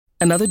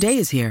Another day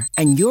is here,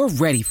 and you're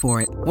ready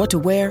for it. What to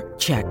wear?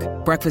 Check.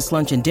 Breakfast,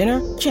 lunch, and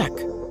dinner? Check.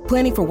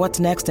 Planning for what's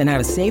next and how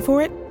to save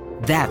for it?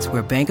 That's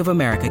where Bank of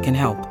America can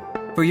help.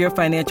 For your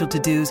financial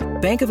to-dos,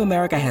 Bank of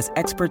America has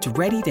experts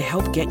ready to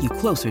help get you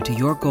closer to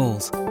your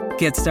goals.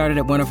 Get started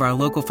at one of our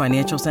local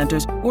financial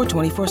centers or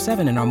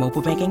 24/7 in our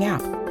mobile banking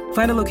app.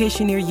 Find a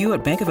location near you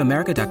at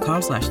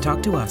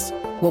bankofamerica.com/talktous.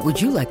 What would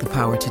you like the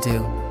power to do?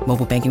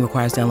 Mobile banking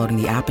requires downloading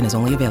the app and is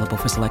only available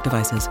for select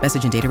devices.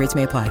 Message and data rates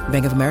may apply.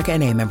 Bank of America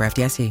N.A., member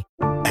FDIC.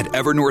 At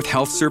Evernorth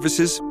Health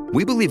Services,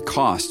 we believe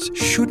costs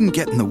shouldn't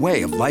get in the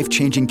way of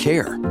life-changing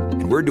care,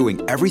 and we're doing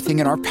everything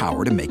in our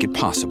power to make it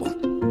possible.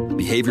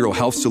 Behavioral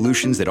health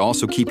solutions that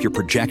also keep your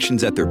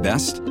projections at their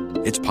best?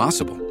 It's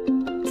possible.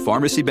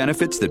 Pharmacy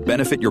benefits that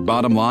benefit your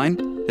bottom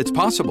line? It's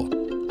possible.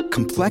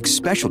 Complex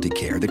specialty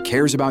care that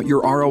cares about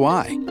your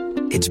ROI?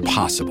 It's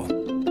possible.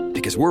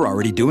 Because we're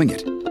already doing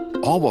it.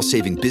 All while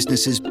saving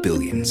businesses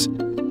billions.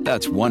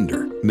 That's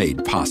Wonder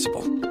made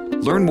possible.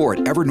 Learn more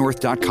at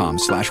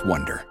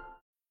evernorth.com/wonder.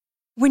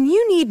 When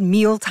you need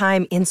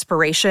mealtime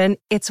inspiration,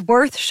 it's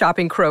worth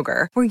shopping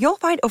Kroger, where you'll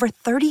find over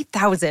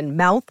 30,000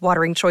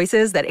 mouth-watering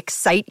choices that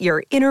excite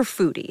your inner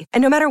foodie.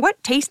 And no matter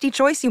what tasty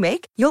choice you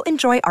make, you'll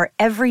enjoy our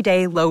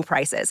everyday low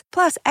prices,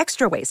 plus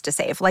extra ways to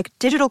save, like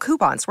digital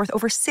coupons worth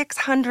over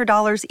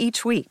 $600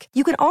 each week.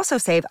 You can also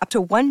save up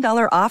to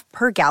 $1 off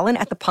per gallon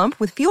at the pump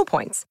with fuel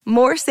points.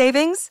 More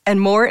savings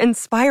and more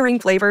inspiring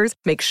flavors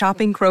make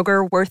shopping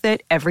Kroger worth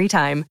it every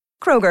time.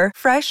 Kroger,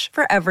 fresh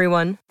for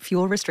everyone.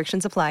 Fuel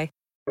restrictions apply.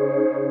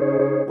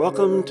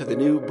 Welcome to the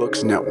New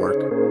Books Network.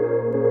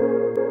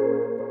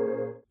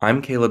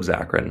 I'm Caleb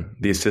Zachrin,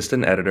 the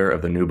assistant editor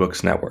of the New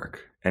Books Network,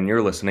 and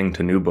you're listening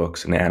to New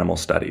Books in Animal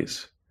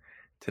Studies.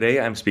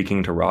 Today I'm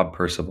speaking to Rob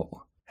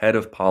Percival, head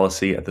of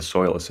policy at the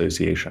Soil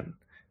Association,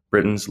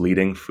 Britain's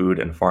leading food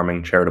and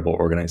farming charitable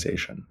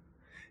organization.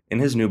 In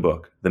his new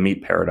book, The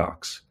Meat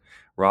Paradox,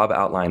 Rob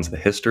outlines the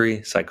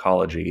history,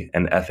 psychology,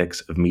 and ethics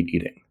of meat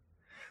eating.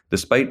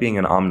 Despite being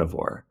an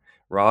omnivore,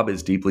 Rob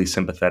is deeply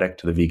sympathetic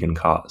to the vegan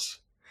cause.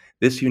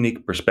 This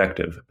unique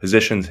perspective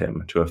positions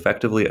him to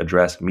effectively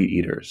address meat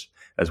eaters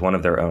as one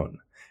of their own,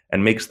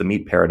 and makes The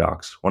Meat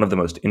Paradox one of the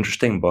most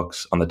interesting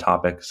books on the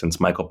topic since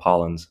Michael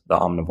Pollan's The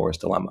Omnivore's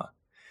Dilemma.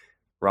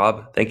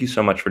 Rob, thank you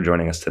so much for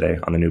joining us today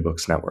on the New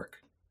Books Network.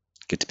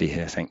 Good to be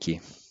here, thank you.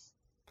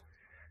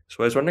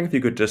 So I was wondering if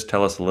you could just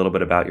tell us a little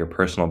bit about your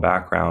personal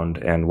background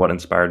and what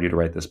inspired you to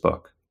write this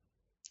book.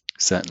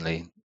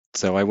 Certainly.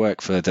 So I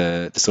work for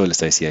the Soil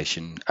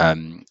Association,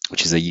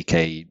 which is a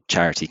UK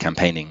charity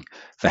campaigning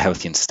for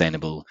healthy and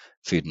sustainable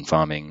food and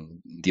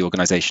farming. The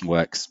organisation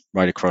works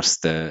right across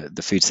the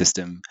food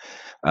system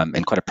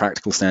in quite a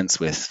practical sense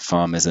with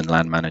farmers and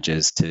land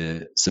managers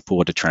to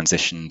support a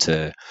transition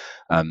to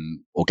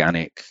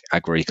organic,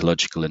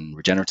 agroecological and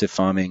regenerative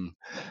farming,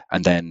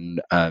 and then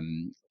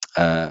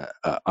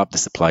up the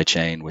supply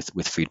chain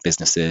with food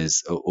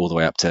businesses all the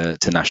way up to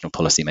national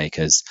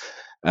policymakers.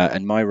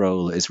 And my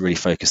role is really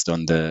focused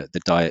on the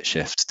diet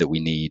shift that we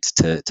need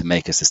to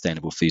make a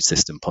sustainable food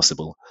system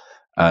possible.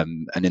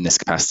 And in this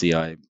capacity,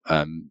 I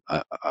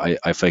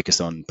focus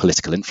on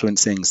political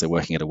influencing, so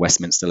working at a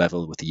Westminster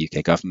level with the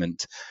UK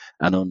government,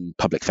 and on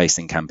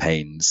public-facing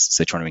campaigns,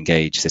 so trying to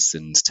engage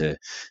citizens to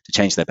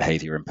change their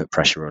behaviour and put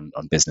pressure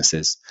on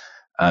businesses.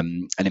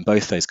 And in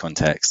both those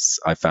contexts,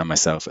 I found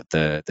myself at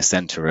the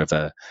centre of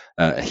a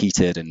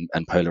heated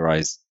and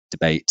polarised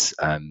debate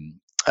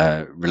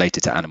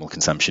related to animal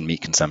consumption, meat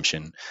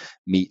consumption.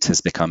 Meat has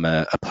become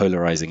a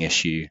polarizing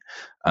issue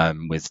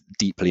with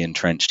deeply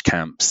entrenched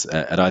camps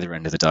at either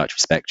end of the dietary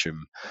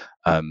spectrum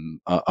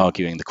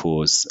arguing the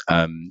cause.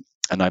 And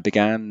I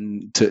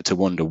began to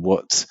wonder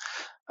what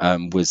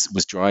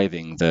was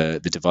driving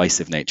the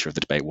divisive nature of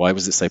the debate. Why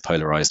was it so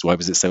polarized? Why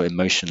was it so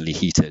emotionally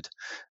heated?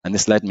 And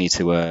this led me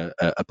to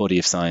a body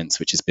of science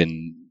which has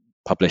been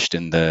published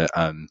in the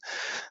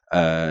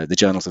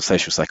journals of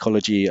social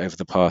psychology over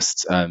the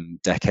past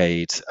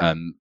decade,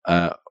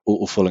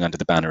 all falling under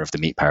the banner of the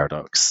meat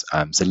paradox.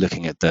 So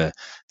looking at the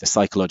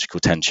psychological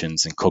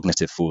tensions and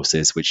cognitive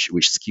forces which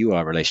skew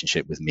our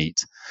relationship with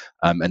meat.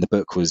 And the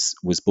book was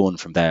born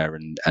from there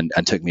and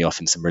took me off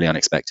in some really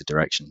unexpected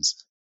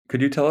directions.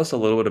 Could you tell us a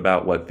little bit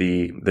about what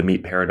the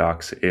meat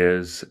paradox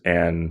is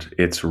and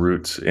its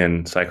roots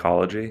in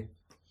psychology?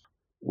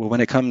 Well,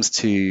 when it comes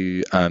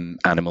to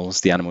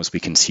animals, the animals we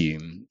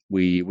consume,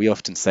 we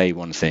often say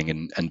one thing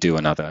and do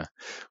another.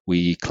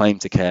 We claim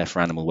to care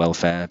for animal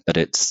welfare, but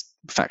it's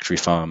factory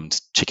farmed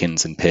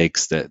chickens and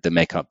pigs that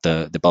make up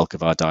the bulk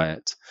of our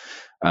diet.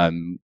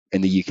 In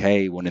the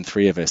UK, 1 in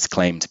 3 of us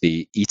claim to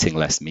be eating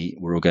less meat.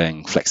 We're all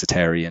going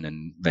flexitarian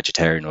and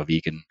vegetarian or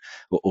vegan,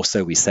 or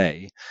so we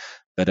say.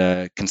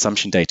 But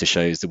consumption data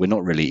shows that we're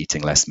not really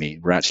eating less meat.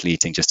 We're actually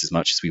eating just as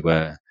much as we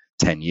were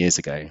 10 years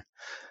ago.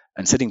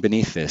 And sitting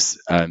beneath this,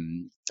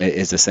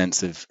 is a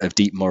sense of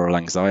deep moral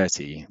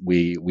anxiety.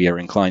 We are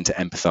inclined to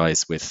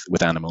empathize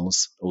with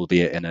animals,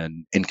 albeit in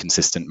an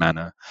inconsistent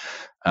manner.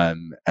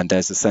 And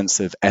there's a sense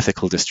of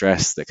ethical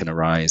distress that can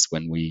arise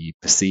when we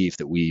perceive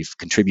that we've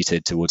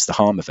contributed towards the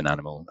harm of an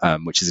animal,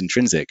 which is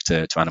intrinsic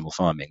to animal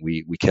farming.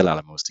 We kill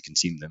animals to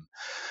consume them.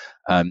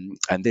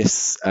 And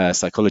this,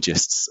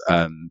 psychologists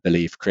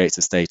believe, creates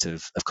a state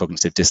of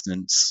cognitive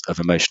dissonance, of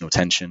emotional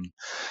tension.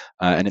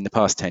 And in the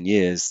past 10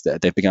 years,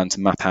 they've begun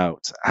to map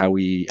out how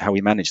we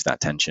manage that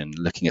tension,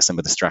 looking at some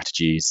of the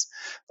strategies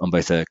on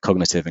both a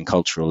cognitive and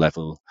cultural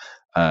level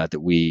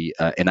that we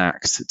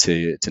enact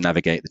to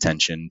navigate the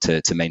tension,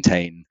 to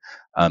maintain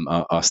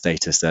our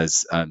status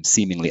as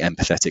seemingly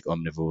empathetic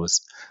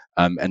omnivores.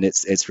 And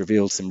it's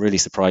revealed some really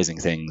surprising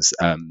things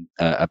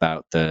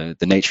about the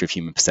nature of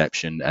human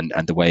perception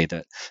and the way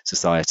that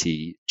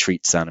society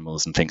treats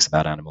animals and thinks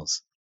about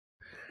animals.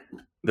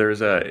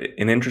 There's an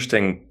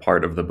interesting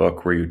part of the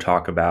book where you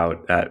talk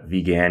about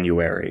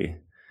veganuary,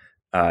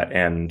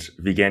 and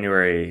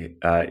veganuary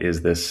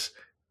is this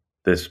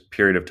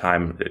period of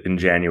time in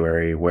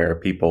January where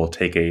people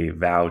take a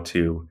vow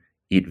to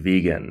eat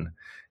vegan.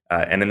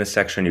 And in this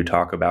section, you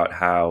talk about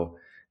how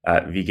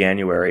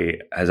veganuary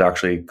has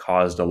actually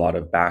caused a lot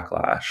of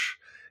backlash.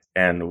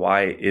 And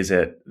why is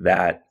it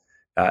that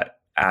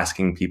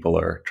asking people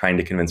or trying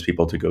to convince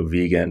people to go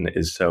vegan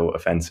is so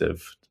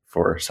offensive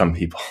for some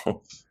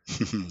people?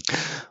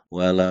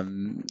 Well,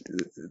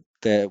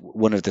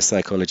 one of the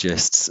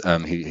psychologists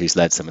who's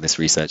led some of this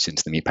research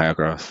into the meat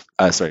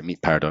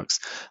paradox,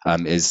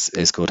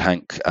 is called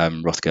Hank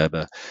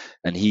Rothgerber,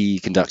 and he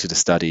conducted a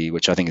study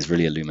which I think is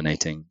really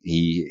illuminating.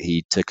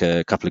 He took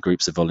a couple of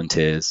groups of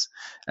volunteers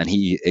and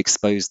he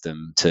exposed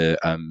them to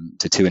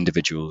two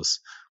individuals.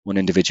 One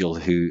individual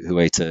who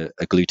ate a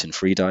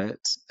gluten-free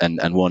diet,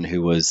 and one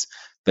who was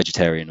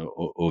vegetarian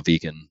or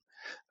vegan,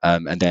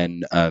 and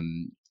then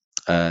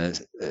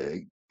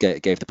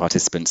gave the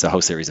participants a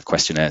whole series of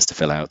questionnaires to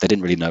fill out. They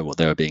didn't really know what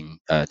they were being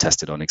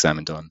tested on,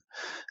 examined on.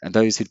 And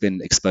those who'd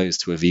been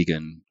exposed to a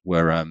vegan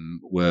were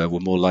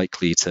more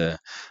likely to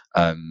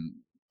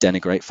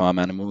denigrate farm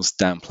animals,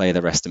 downplay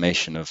their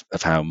estimation of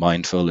how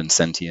mindful and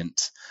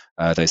sentient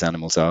those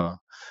animals are.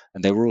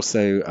 And they were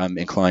also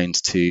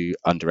inclined to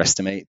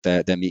underestimate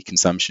their meat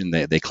consumption.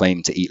 They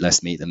claimed to eat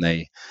less meat than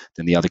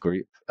the other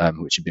group,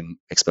 which had been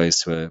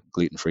exposed to a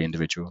gluten-free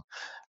individual.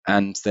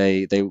 And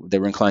they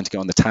were inclined to go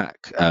on the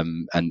tack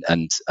and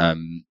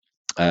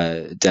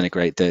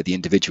denigrate the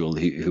individual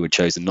who had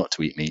chosen not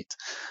to eat meat.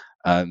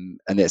 And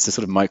it's a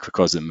sort of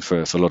microcosm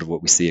for a lot of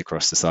what we see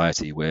across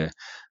society, where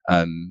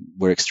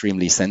we're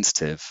extremely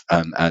sensitive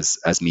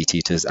as meat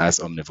eaters, as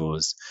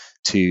omnivores,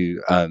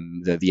 to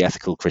the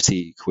ethical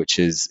critique which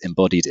is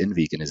embodied in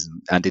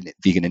veganism and in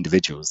vegan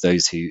individuals,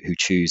 those who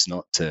choose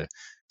not to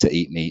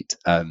eat meat,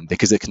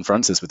 because it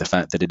confronts us with the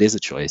fact that it is a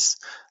choice.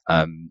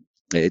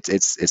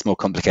 It's more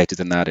complicated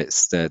than that.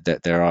 It's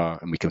that there are,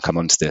 and we can come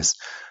on to this,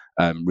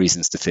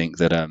 reasons to think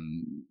that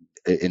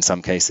in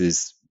some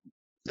cases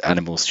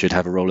animals should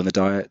have a role in the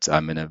diet,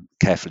 in a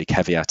carefully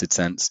caveated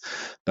sense.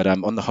 But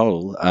on the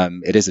whole,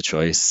 it is a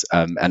choice,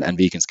 and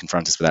vegans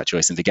confront us with that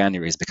choice. And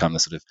veganuary has become the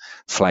sort of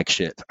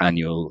flagship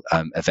annual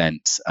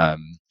event,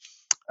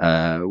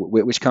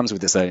 which comes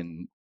with its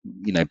own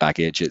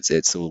baggage.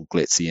 It's all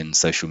glitzy and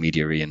social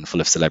media-y and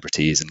full of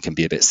celebrities and can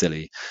be a bit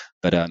silly,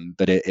 but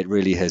it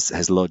really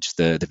has lodged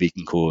the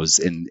vegan cause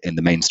in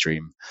the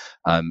mainstream,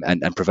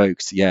 and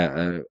provoked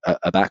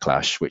a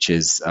backlash which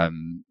is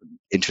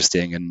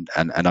interesting and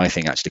I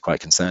think actually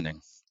quite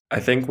concerning. I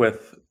think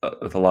with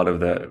a lot of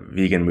the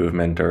vegan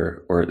movement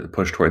or the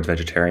push towards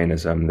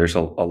vegetarianism, there's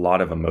a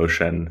lot of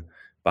emotion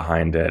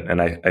behind it, and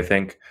I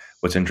think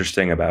what's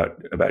interesting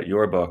about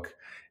your book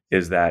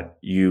is that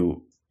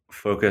you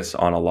focus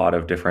on a lot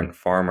of different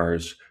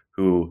farmers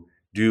who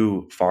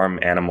do farm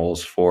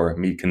animals for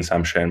meat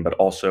consumption, but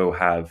also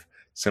have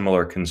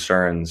similar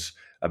concerns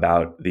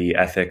about the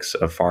ethics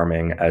of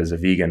farming as a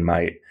vegan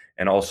might,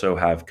 and also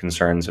have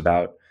concerns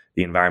about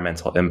the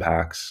environmental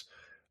impacts.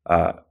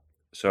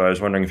 So I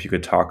was wondering if you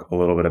could talk a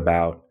little bit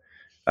about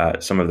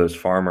some of those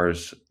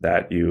farmers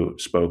that you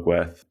spoke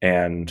with,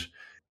 and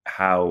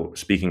how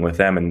speaking with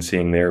them and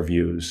seeing their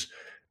views,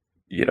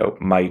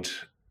 might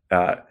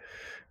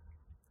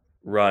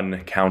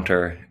run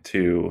counter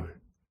to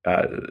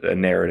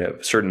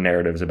certain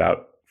narratives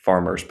about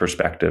farmers'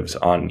 perspectives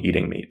on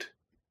eating meat.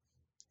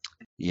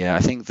 Yeah, I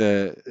think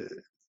the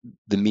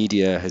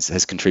media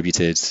has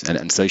contributed,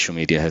 and social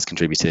media has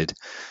contributed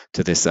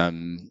to this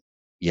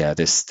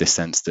this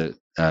sense that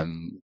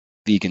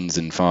vegans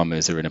and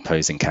farmers are in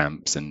opposing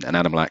camps, and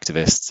animal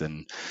activists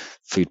and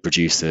food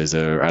producers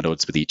are at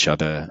odds with each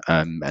other,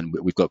 and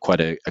we've got quite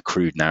a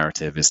crude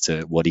narrative as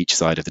to what each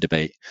side of the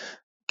debate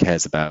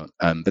cares about.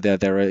 But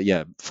there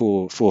are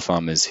four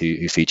farmers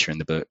who feature in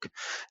the book,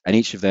 and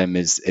each of them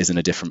is in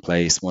a different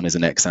place. One is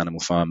an ex-animal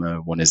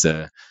farmer, one is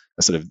a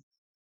sort of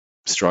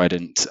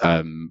strident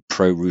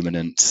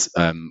pro-ruminant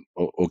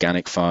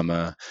organic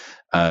farmer.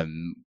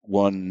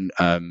 One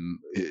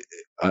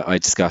I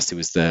discussed, who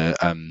was the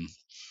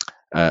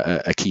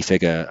a key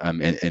figure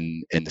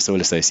in the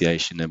Soil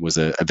Association. It was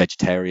a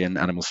vegetarian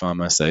animal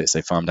farmer, so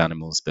farmed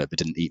animals, but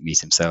didn't eat meat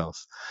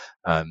himself.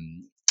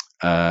 And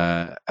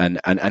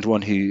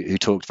one who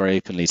talked very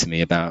openly to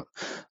me about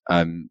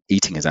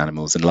eating his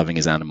animals and loving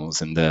his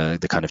animals, and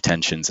the kind of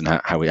tensions and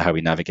how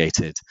we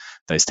navigated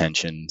those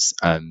tensions.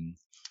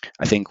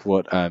 I think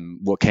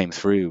what came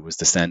through was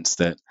the sense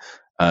that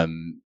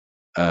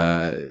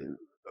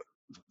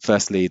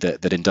firstly,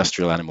 that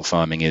industrial animal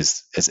farming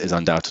is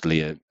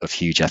undoubtedly of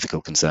huge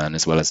ethical concern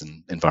as well as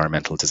an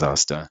environmental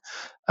disaster.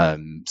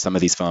 Some of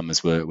these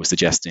farmers were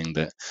suggesting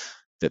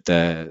that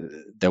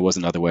there was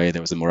another way,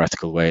 there was a more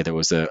ethical way, there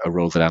was a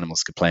role that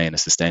animals could play in a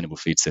sustainable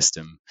food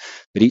system.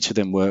 But each of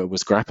them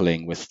was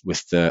grappling with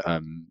the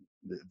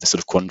sort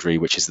of quandary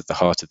which is at the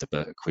heart of the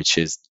book, which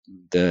is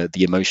the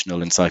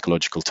emotional and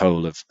psychological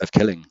toll of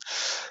killing.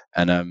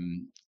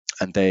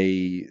 And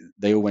they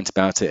all went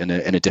about it in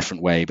a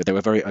different way, but they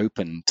were very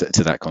open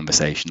to that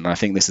conversation. And I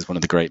think this is one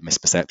of the great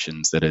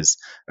misperceptions that has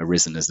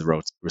arisen as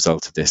the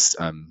result of this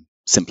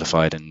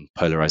simplified and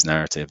polarized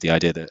narrative. The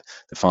idea that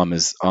the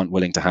farmers aren't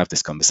willing to have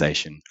this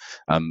conversation,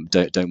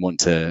 don't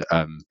want to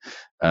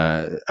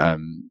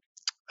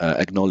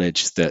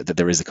acknowledge that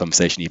there is a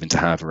conversation even to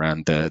have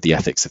around the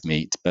ethics of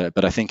meat.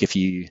 But I think if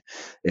you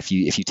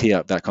tee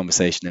up that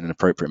conversation in an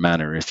appropriate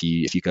manner, if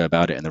you go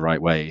about it in the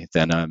right way,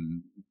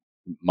 then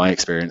my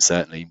experience,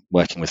 certainly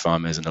working with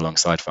farmers and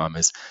alongside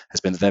farmers,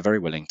 has been that they're very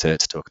willing to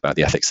talk about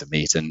the ethics of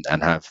meat and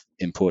have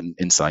important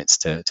insights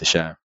to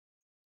share.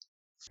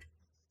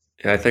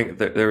 Yeah, I think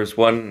that there was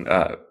one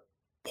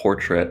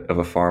portrait of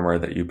a farmer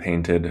that you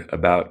painted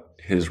about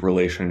his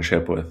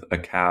relationship with a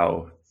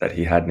cow that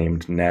he had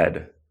named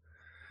Ned.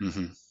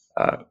 Mm-hmm.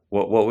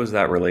 What was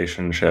that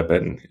relationship,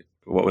 and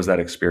what was that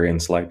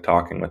experience like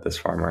talking with this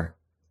farmer?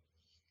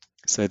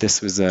 So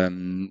this was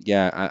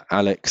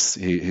Alex,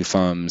 who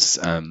farms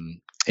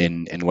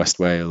in West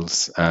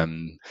Wales,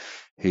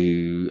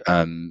 who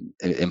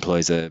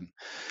employs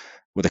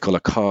what they call a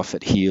calf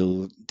at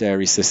heel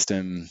dairy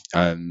system.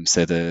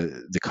 So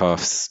the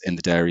calves in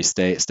the dairy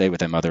stay with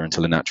their mother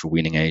until a natural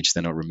weaning age.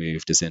 They're not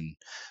removed, as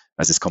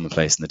is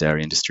commonplace in the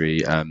dairy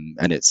industry.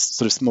 And it's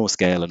sort of small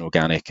scale and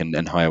organic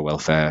and higher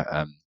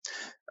welfare.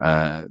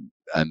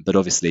 But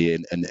obviously,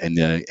 in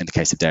the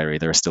case of dairy,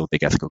 there are still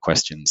big ethical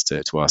questions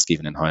to ask,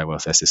 even in higher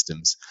welfare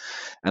systems.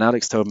 And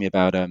Alex told me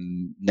about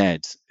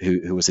Ned,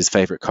 who was his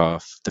favourite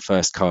calf, the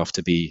first calf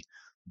to be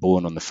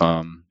born on the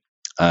farm,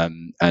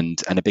 and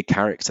a big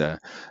character.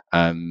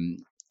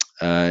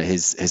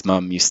 His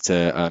mum used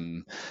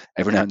to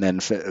every now and then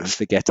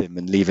forget him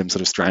and leave him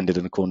sort of stranded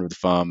in a corner of the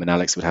farm, and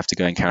Alex would have to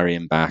go and carry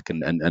him back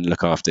and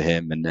look after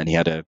him. And he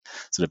had a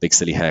sort of big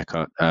silly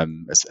haircut,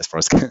 as far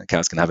as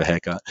cows can have a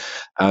haircut.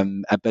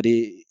 But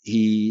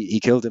he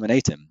killed him and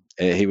ate him.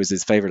 He was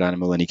his favorite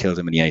animal, and he killed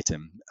him and he ate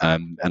him.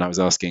 And I was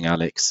asking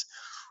Alex,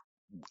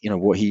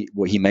 what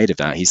he made of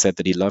that. He said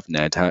that he loved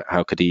Ned.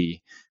 How could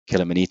he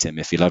kill him and eat him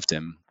if he loved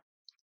him?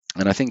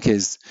 And I think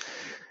his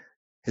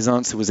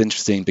answer was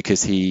interesting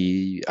because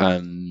he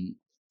was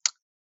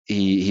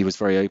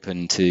very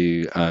open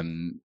to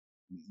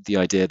the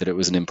idea that it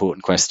was an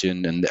important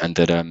question, and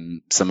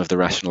that some of the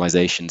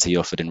rationalizations he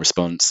offered in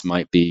response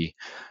might be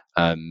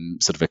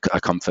sort of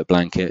a comfort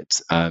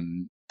blanket.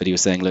 But he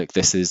was saying, look,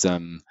 this is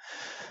the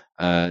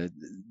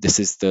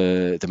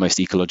most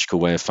ecological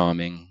way of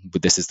farming,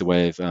 but this is the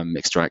way of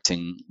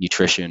extracting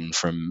nutrition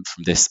from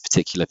this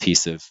particular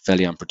piece of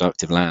fairly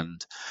unproductive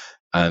land.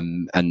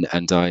 And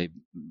I've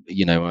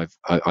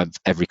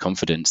every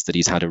confidence that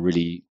he's had a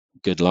really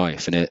good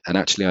life, and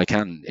actually I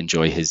can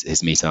enjoy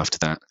his meat after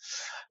that.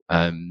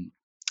 And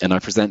I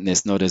present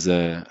this not as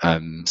a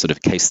sort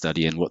of case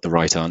study in what the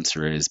right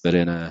answer is, but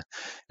in a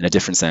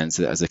different sense,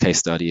 as a case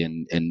study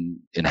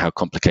in how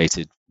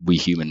complicated we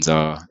humans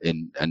are,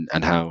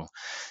 and how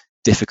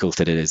difficult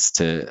it is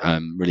to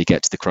really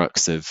get to the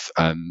crux of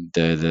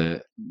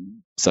the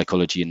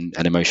psychology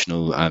and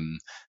emotional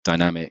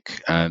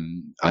dynamic.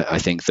 I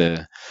think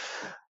the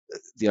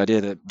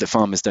idea that the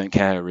farmers don't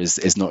care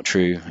is not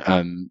true.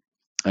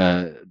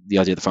 The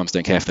idea that farmers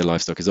don't care for their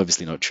livestock is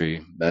obviously not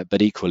true.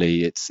 But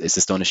equally, it's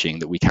astonishing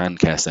that we can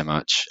care so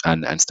much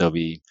and still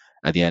be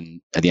at the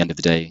end of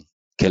the day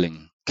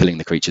killing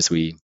the creatures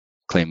we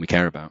claim we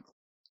care about.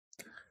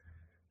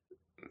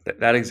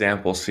 That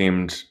example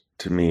seemed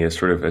to me as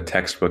sort of a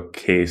textbook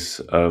case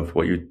of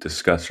what you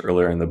discussed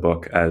earlier in the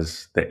book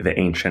as the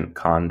ancient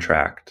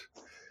contract.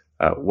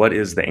 What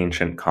is the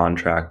ancient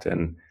contract,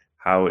 and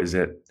how is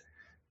it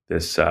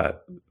this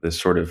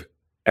sort of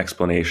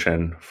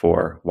explanation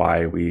for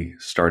why we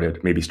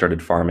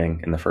started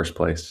farming in the first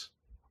place?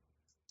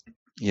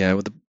 Yeah,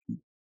 well,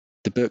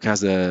 the book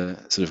has a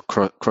sort of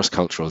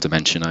cross-cultural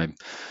dimension.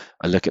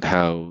 I look at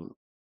how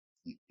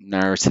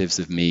narratives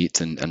of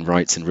meat and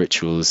rites and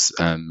rituals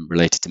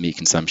related to meat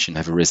consumption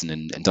have arisen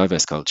in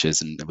diverse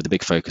cultures, and with a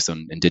big focus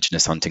on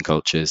indigenous hunting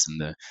cultures and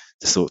the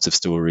sorts of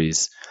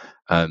stories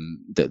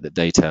that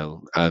they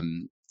tell.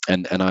 And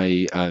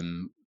I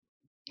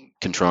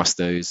contrast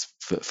those,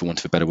 for want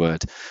of a better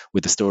word,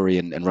 with the story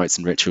and rites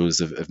and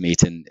rituals of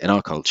meat in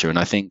our culture. And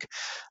I think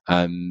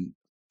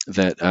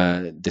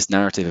that this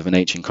narrative of an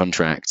ancient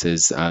contract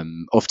is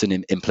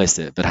often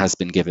implicit, but has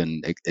been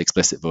given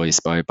explicit voice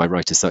by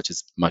writers such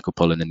as Michael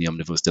Pollan in The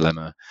Omnivore's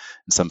Dilemma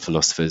and some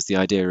philosophers. The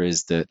idea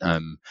is that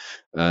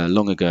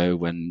long ago,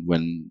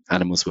 when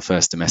animals were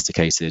first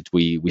domesticated,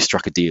 we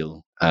struck a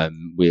deal.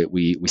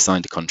 We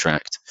signed a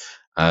contract,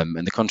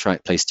 and the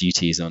contract placed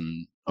duties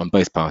on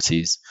both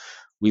parties.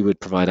 We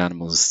would provide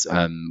animals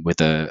with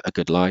a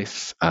good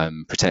life,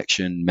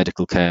 protection,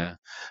 medical care,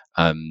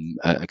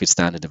 a good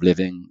standard of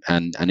living,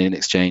 and in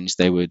exchange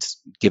they would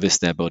give us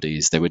their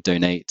bodies. They would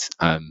donate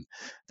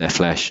their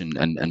flesh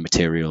and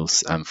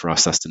materials for our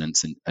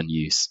sustenance and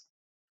use.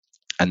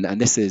 And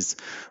this is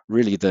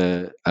really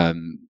the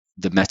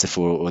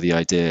metaphor or the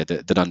idea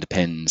that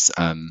underpins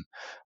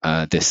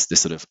this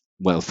sort of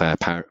welfare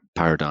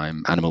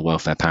paradigm, animal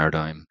welfare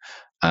paradigm,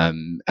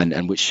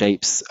 and which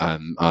shapes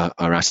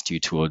our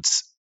attitude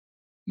towards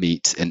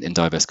meat in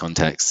diverse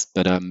contexts.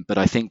 But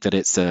I think that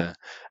it's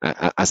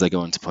as I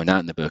go on to point out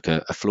in the book,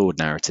 a flawed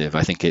narrative.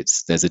 I think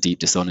there's a deep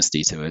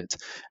dishonesty to it,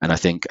 and I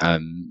think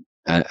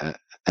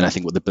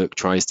what the book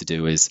tries to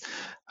do is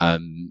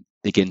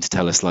begin to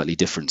tell a slightly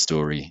different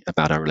story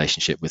about our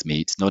relationship with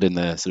meat, not in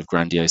the sort of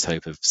grandiose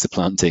hope of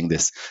supplanting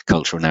this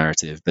cultural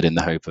narrative, but in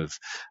the hope of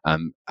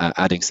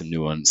adding some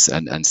nuance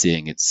and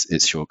seeing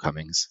its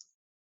shortcomings.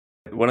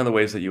 One of the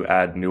ways that you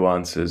add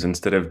nuances,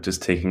 instead of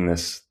just taking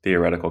this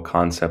theoretical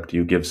concept,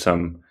 you give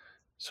some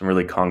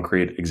really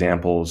concrete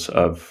examples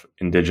of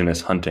indigenous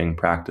hunting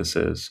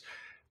practices.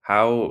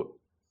 How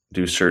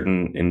do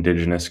certain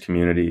indigenous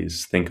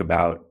communities think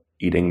about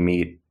eating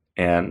meat,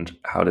 and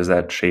how does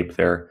that shape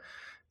their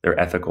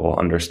ethical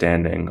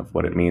understanding of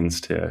what it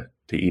means to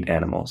eat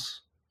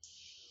animals?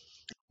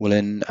 Well,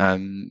 in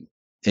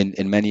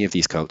many of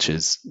these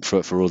cultures,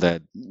 for all their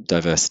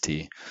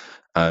diversity,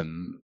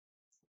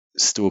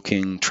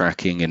 stalking,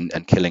 tracking,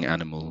 and killing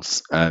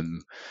animals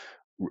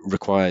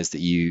requires that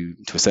you,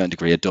 to a certain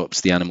degree,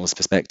 adopt the animal's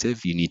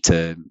perspective. You need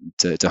to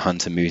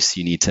hunt a moose.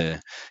 You need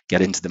to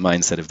get into the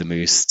mindset of the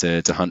moose.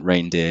 To hunt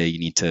reindeer, you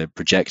need to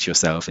project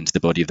yourself into the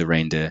body of the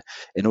reindeer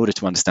in order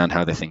to understand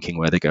how they're thinking,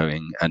 where they're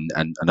going, and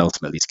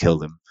ultimately to kill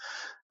them.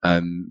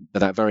 But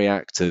that very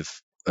act of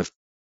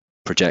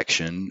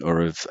projection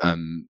or of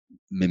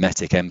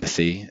mimetic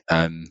empathy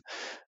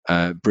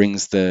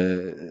brings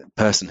the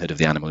personhood of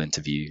the animal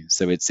into view.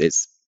 So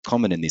it's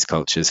common in these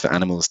cultures for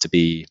animals to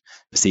be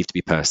perceived to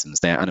be persons.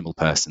 They are animal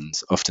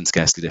persons, often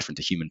scarcely different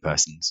to human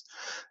persons.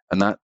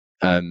 And that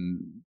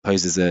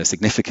poses a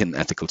significant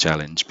ethical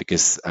challenge,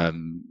 because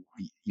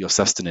your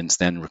sustenance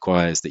then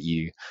requires that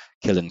you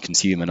kill and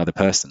consume another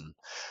person,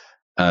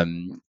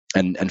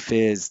 and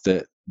fears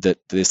that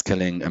this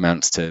killing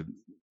amounts to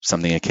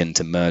something akin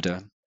to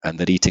murder, and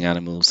that eating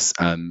animals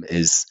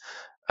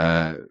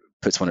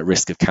puts one at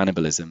risk of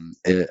cannibalism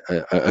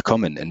are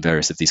common in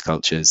various of these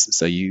cultures.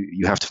 So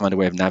you have to find a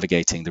way of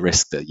navigating the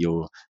risk that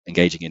you're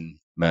engaging in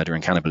murder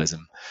and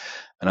cannibalism.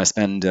 And I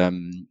spend a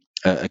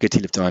good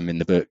deal of time in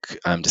the book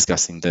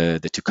discussing the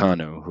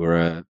Tucano, who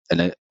are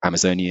an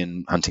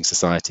Amazonian hunting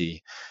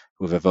society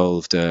who have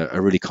evolved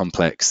a really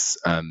complex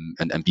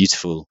and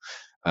beautiful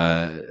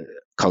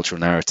cultural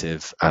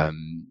narrative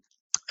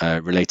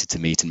related to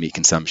meat and meat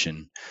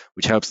consumption,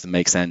 which helps them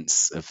make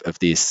sense of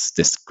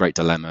this great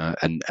dilemma,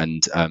 and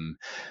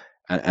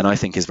I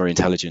think is very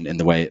intelligent in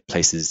the way it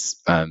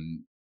places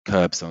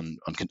curbs on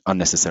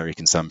unnecessary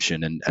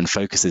consumption and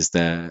focuses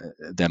their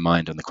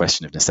mind on the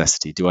question of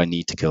necessity. Do I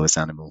need to kill this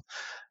animal?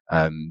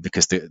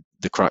 Because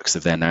the crux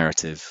of their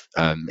narrative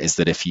is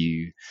that if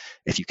you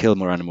kill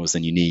more animals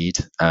than you need,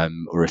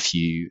 or if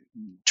you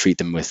treat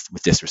them with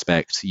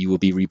disrespect, you will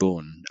be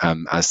reborn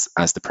as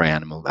the prey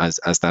animal,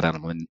 as that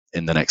animal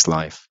in the next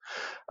life.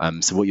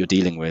 So what you're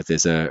dealing with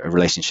is a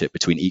relationship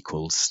between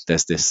equals.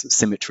 There's this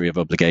symmetry of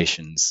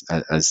obligations,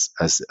 as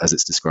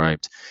it's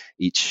described.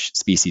 Each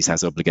species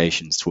has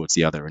obligations towards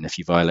the other, and if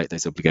you violate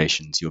those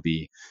obligations, you'll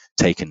be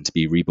taken to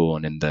be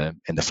reborn in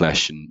the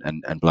flesh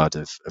and blood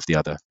of the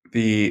other.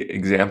 The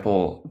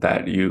example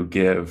that you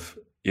give,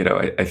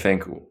 I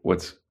think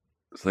what's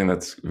something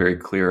that's very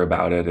clear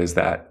about it is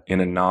that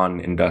in a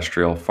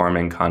non-industrial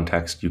farming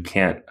context, you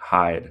can't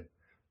hide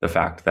the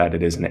fact that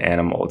it is an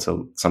animal. It's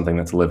something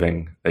that's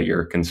living that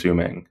you're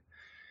consuming.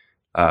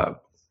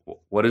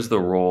 What is the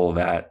role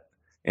that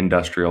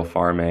industrial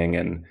farming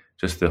and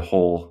just the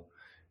whole,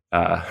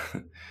 the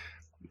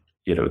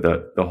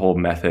whole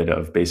method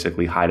of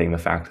basically hiding the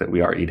fact that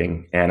we are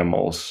eating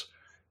animals,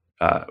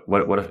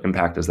 what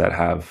impact does that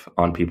have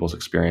on people's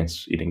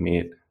experience eating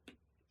meat?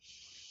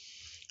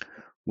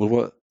 Well,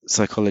 what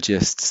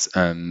psychologists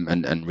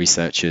and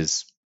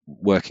researchers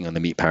working on the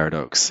meat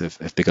paradox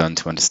have begun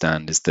to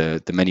understand is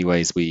the many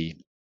ways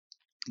we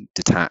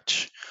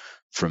detach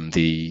from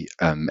the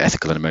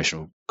ethical and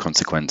emotional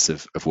consequence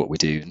of what we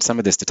do. And some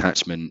of this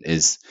detachment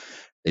is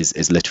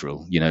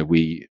literal.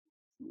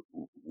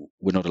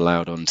 We're not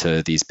allowed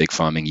onto these big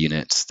farming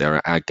units. There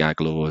are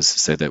ag-gag laws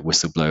so that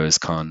whistleblowers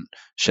can't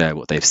share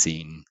what they've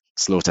seen.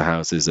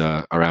 slaughterhouses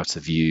are out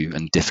of view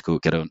and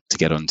difficult to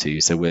get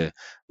onto. So we're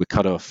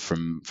cut off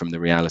from the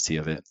reality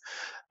of it.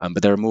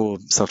 But there are more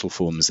subtle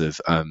forms of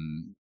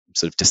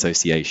sort of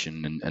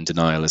dissociation and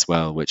denial as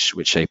well, which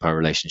shape our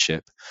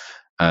relationship.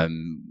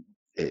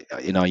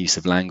 In our use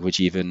of language,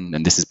 even,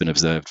 and this has been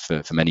observed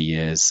for many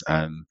years,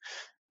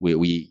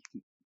 we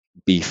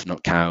beef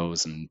not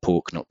cows and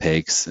pork not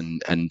pigs,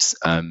 and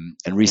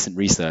recent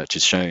research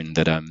has shown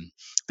that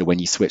that when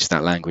you switch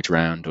that language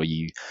around, or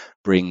you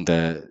bring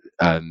the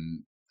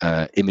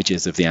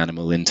images of the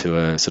animal into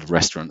a sort of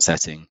restaurant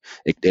setting,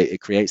 it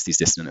creates these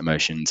dissonant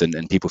emotions,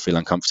 and people feel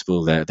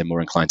uncomfortable. They're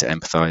more inclined to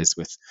empathize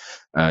with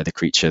the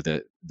creature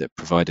that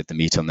provided the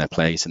meat on their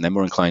plate, and they're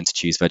more inclined to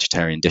choose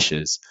vegetarian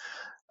dishes.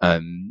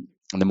 And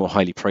the more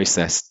highly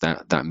processed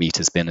that meat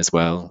has been as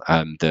well,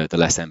 the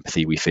less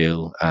empathy we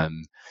feel.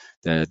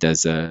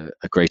 There's a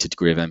greater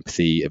degree of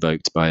empathy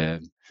evoked by a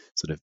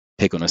sort of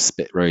pig on a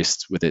spit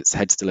roast with its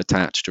head still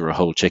attached, or a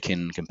whole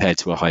chicken, compared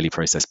to a highly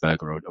processed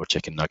burger or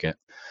chicken nugget.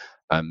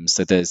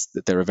 So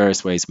there are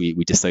various ways we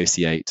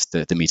dissociate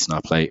the meat on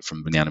our plate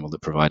from the animal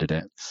that provided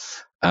it.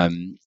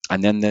 And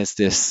then there's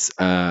this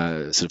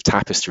sort of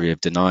tapestry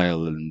of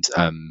denial and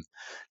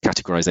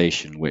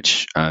categorization,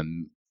 which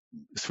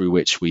through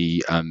which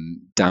we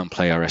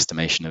downplay our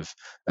estimation of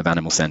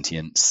animal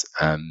sentience.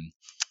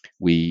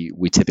 We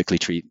typically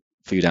treat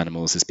food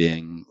animals as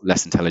being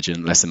less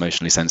intelligent, less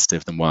emotionally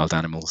sensitive than wild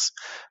animals.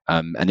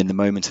 And in the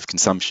moment of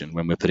consumption,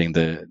 when we're putting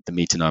the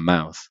meat in our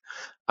mouth,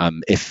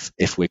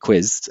 if we're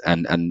quizzed,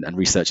 and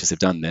researchers have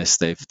done this,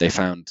 they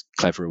found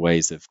cleverer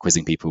ways of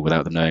quizzing people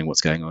without them knowing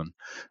what's going on.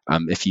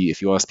 If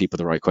you ask people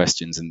the right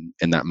questions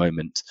in that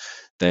moment,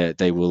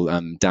 they will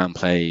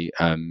downplay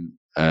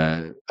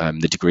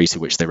the degree to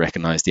which they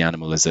recognize the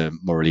animal as a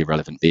morally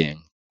relevant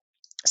being.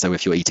 So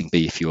if you're eating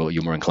beef,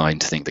 you're more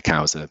inclined to think that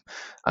cows are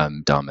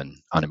dumb and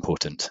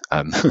unimportant,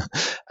 to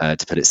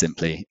put it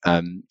simply.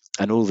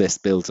 And all this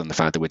builds on the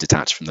fact that we're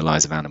detached from the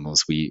lives of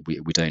animals. We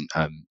don't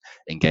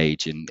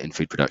engage in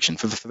food production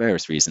for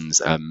various reasons,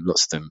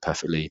 lots of them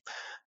perfectly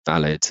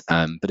valid.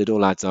 But it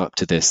all adds up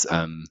to this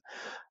sort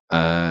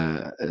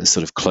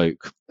of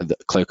cloak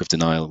of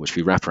denial, which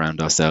we wrap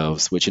around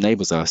ourselves, which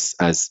enables us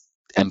as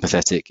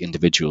empathetic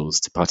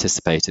individuals to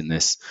participate in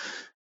this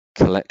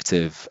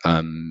collective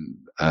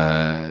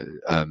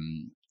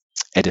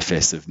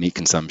edifice of meat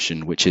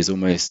consumption, which is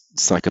almost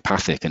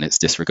psychopathic in its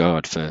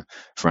disregard for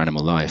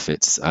animal life.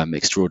 It's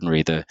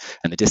extraordinary, the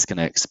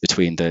disconnects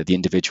between the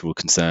individual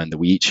concern that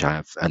we each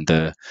have and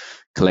the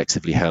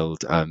collectively held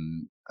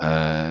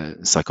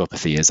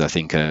psychopathy is, I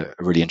think, a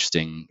really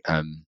interesting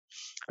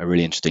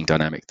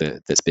dynamic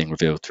that's being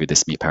revealed through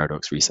this meat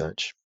paradox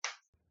research.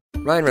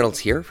 Ryan Reynolds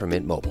here from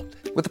Mint Mobile.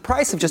 With the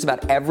price of just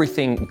about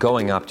everything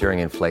going up during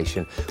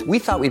inflation, we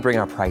thought we'd bring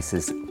our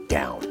prices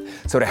down.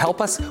 So to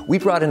help us, we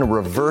brought in a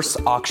reverse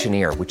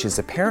auctioneer, which is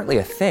apparently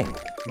a thing.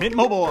 Mint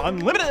Mobile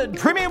Unlimited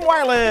Premium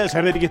Wireless.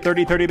 How to get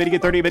 30, 30, bit to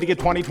get 30, bit to get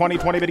 20, 20,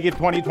 20, bit to get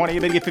 20, 20,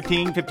 bit to get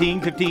 15,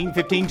 15, 15,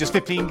 15, just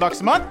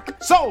 $15 a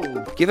month?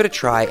 Sold! Give it a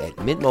try at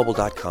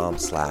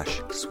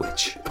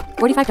mintmobile.com/switch.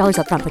 $45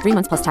 up front for 3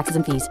 months plus taxes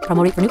and fees.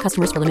 Promo rate for new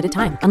customers for limited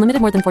time.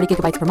 Unlimited more than 40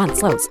 gigabytes per month.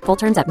 Slows full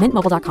terms at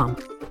mintmobile.com.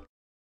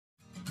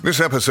 This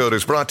episode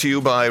is brought to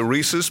you by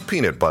Reese's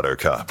Peanut Butter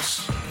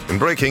Cups. In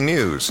breaking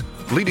news,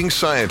 leading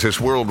scientists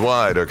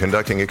worldwide are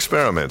conducting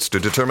experiments to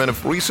determine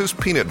if Reese's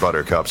Peanut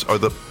Butter Cups are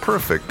the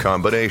perfect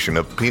combination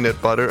of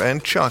peanut butter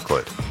and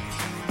chocolate.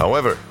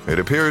 However, it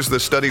appears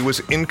the study was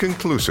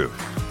inconclusive,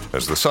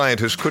 as the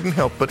scientists couldn't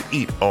help but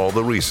eat all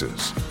the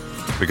Reese's.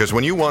 Because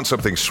when you want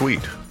something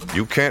sweet,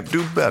 you can't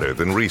do better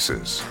than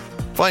Reese's.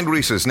 Find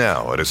Reese's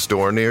now at a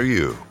store near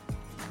you.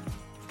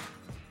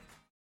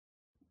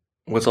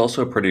 What's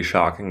also pretty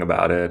shocking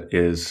about it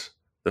is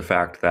the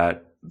fact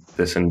that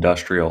this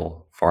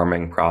industrial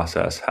farming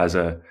process has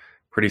a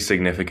pretty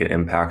significant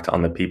impact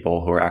on the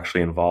people who are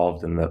actually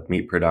involved in the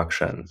meat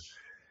production.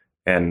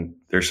 And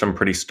there's some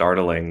pretty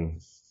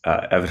startling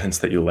evidence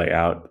that you lay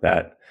out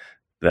that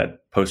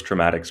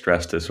post-traumatic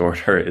stress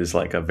disorder is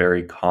like a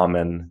very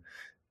common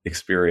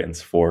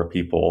experience for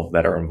people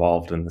that are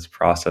involved in this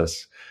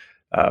process.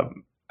 I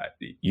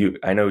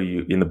know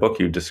you in the book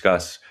you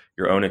discuss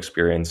your own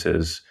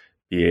experiences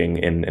being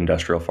in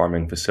industrial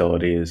farming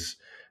facilities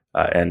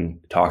and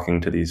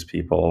talking to these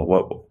people.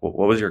 What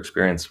was your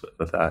experience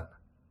with that?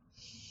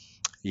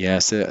 Yeah,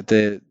 so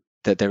there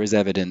is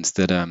evidence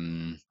that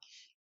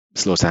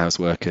slaughterhouse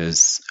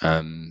workers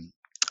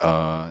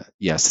are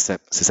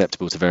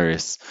susceptible to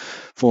various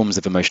forms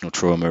of emotional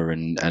trauma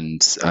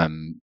and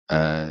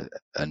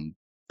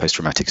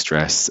post-traumatic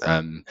stress.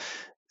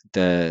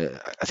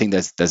 I think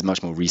there's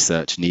much more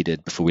research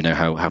needed before we know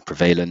how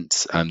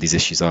prevalent these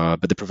issues are.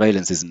 But the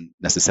prevalence isn't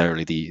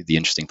necessarily the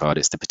interesting part.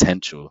 It's the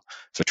potential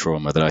for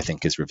trauma that I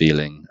think is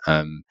revealing.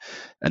 And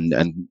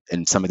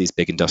in some of these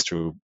big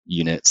industrial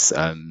units,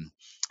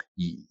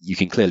 you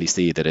can clearly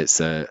see that it's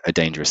a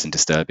dangerous and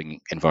disturbing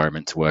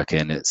environment to work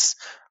in. It's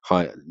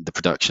the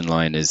production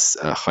line is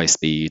high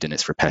speed and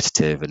it's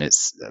repetitive and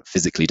it's a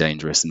physically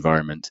dangerous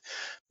environment.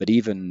 But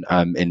even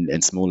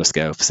in smaller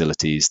scale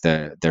facilities,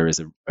 there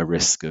is a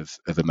risk of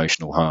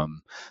emotional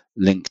harm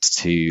linked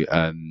to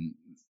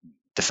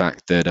the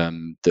fact that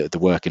the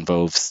work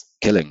involves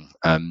killing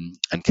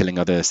and killing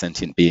other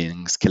sentient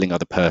beings, killing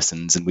other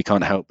persons, and we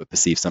can't help but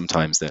perceive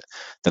sometimes that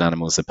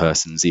animals are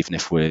persons, even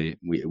if we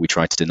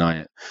try to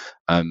deny it.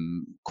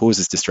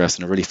 Causes distress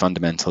on a really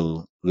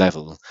fundamental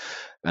level,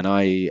 and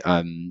I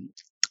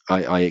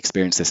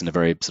experienced this in a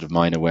very sort of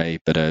minor way,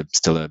 but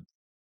still a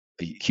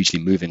hugely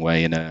moving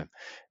way in a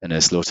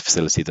slaughter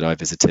facility that I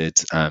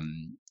visited,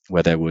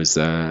 where there was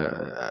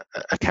a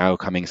cow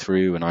coming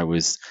through, and I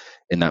was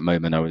in that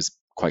moment I was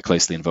quite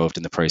closely involved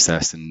in the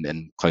process and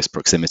in close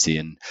proximity,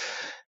 and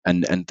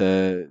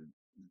the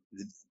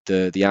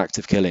act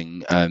of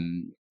killing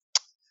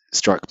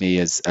struck me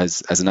as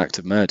an act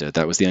of murder.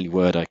 That was the only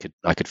word I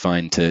could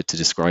find to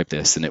describe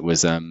this, and it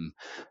was a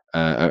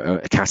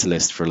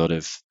catalyst for a lot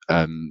of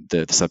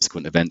the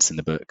subsequent events in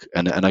the book.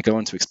 And I go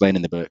on to explain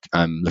in the book,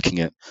 looking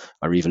at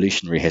our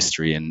evolutionary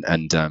history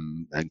and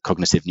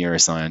cognitive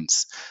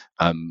neuroscience,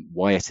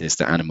 why it is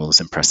that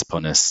animals impress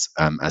upon us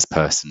as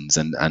persons,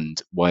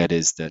 and why it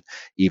is that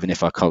even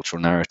if our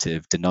cultural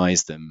narrative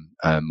denies them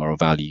moral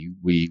value,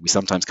 we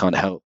sometimes can't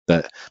help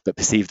but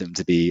perceive them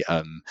to be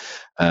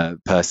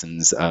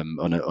persons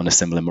on a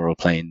similar moral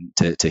plane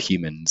to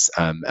humans.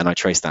 And I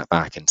trace that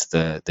back into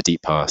the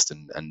deep past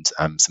and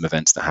some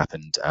events that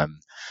happened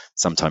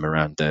sometime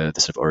around the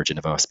sort of origin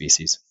of our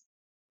species.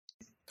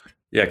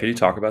 Yeah, could you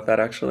talk about that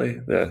actually?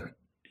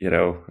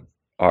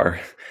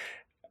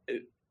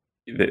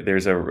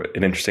 There's an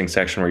interesting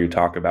section where you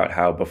talk about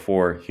how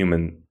before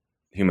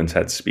humans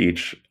had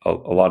speech, a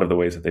lot of the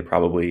ways that they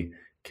probably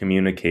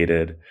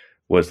communicated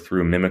was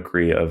through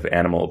mimicry of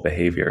animal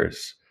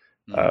behaviors.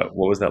 What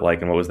was that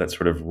like, and what was that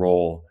sort of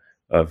role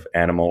of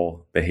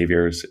animal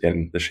behaviors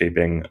in the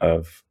shaping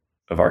of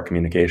our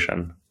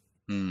communication?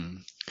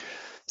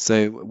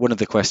 So one of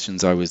the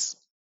questions I was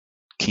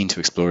keen to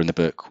explore in the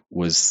book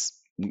was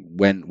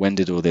when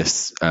did all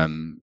this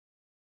happen?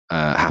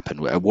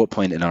 At what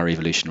point in our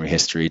evolutionary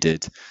history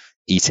did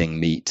eating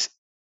meat,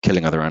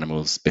 killing other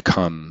animals,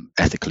 become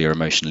ethically or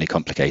emotionally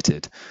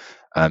complicated?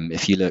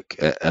 If you look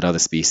at other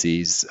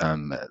species,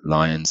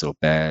 lions or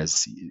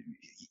bears,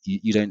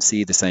 you don't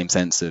see the same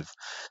sense of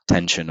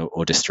tension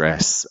or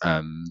distress,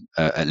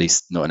 at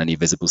least not in any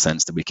visible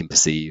sense that we can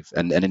perceive.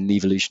 And in an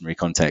evolutionary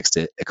context,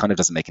 it kind of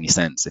doesn't make any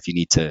sense. If you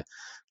need to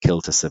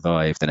kill to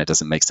survive, then it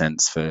doesn't make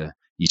sense for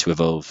you to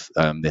evolve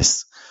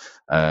this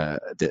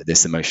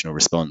emotional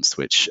response,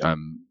 which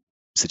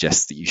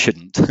suggests that you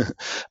shouldn't.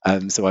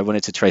 So I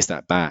wanted to trace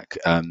that back,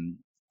 and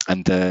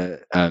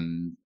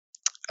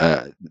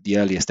the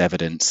earliest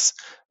evidence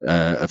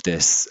of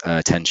this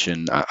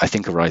tension, I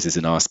think, arises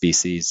in our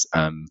species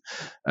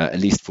at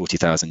least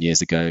 40,000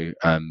 years ago,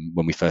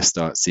 when we first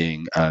start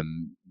seeing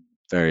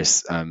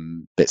various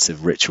bits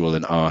of ritual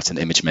and art and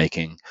image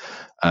making.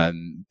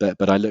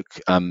 But I look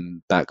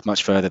back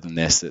much further than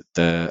this at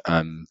the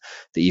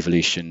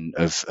evolution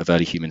of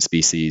early human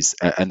species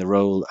and the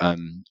role,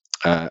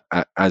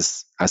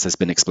 as has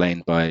been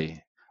explained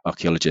by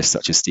archaeologists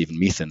such as Stephen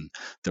Meathen,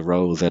 the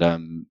role that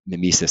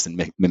mimesis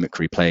and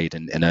mimicry played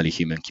in early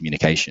human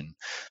communication.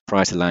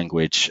 Prior to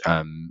language,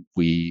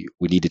 we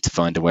needed to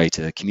find a way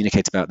to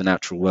communicate about the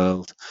natural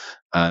world,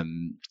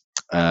 and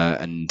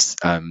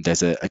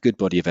there's a good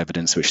body of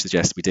evidence which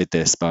suggests we did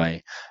this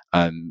by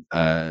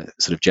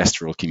sort of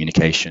gestural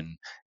communication,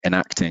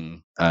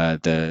 enacting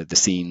the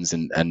scenes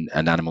and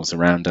animals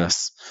around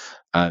us.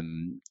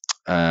 And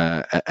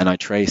I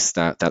trace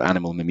that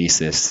animal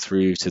mimesis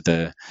through to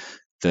the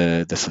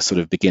sort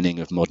of beginning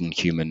of modern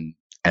human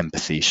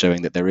empathy,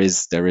 showing that there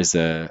is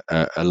a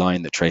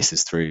line that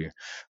traces through.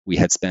 We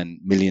had spent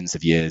millions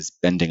of years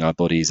bending our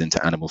bodies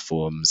into animal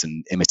forms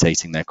and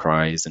imitating their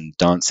cries and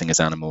dancing as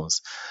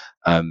animals,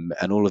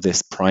 and all of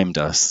this primed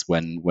us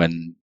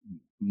when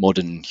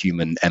modern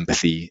human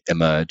empathy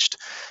emerged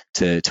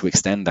to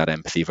extend that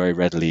empathy very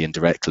readily and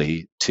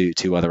directly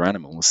to other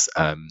animals.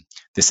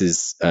 This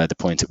is the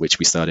point at which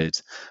we started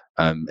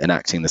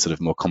enacting the sort of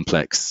more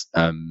complex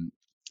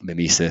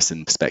mimesis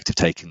and perspective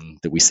taking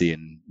that we see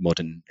in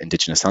modern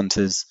indigenous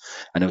hunters.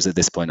 And it was at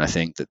this point, I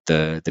think,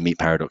 that the meat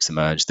paradox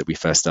emerged, that we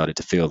first started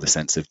to feel the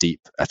sense of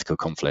deep ethical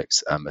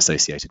conflict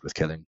associated with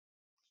killing.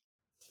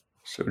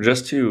 So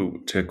just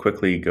to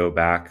quickly go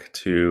back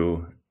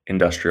to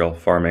industrial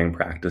farming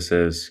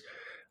practices,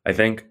 I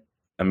think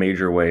a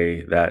major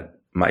way that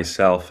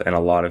myself and a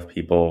lot of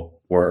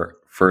people were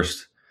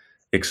first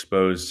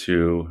exposed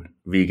to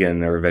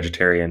vegan or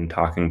vegetarian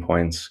talking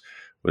points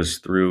was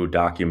through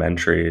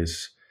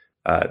documentaries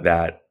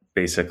that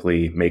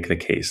basically make the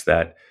case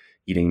that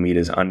eating meat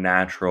is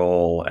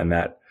unnatural and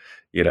that,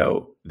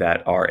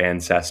 that our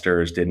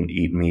ancestors didn't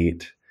eat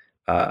meat,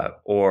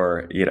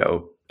 or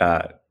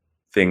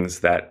things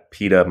that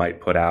PETA might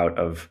put out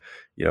of,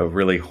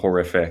 really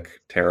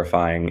horrific,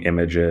 terrifying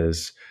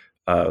images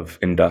of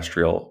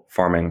industrial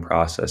farming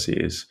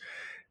processes.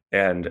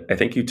 And I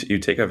think you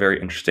take a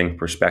very interesting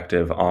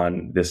perspective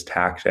on this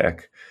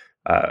tactic.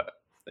 Uh,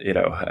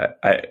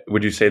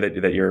 would you say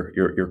that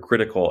you're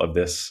critical of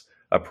this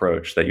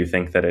approach? That you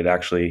think that it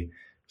actually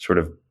sort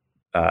of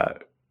uh,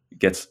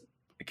 gets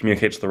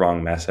communicates the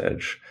wrong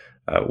message?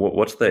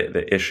 What's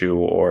the issue,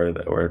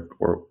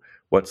 or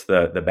what's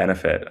the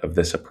benefit of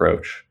this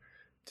approach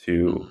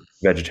to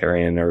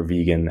vegetarian or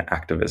vegan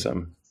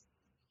activism?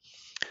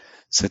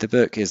 So the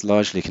book is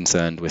largely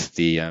concerned with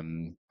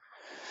the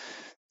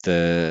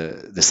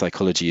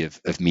psychology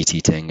of meat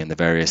eating and the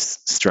various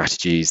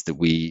strategies that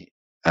we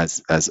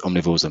as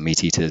omnivores or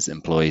meat eaters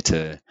employ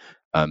to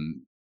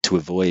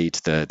avoid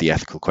the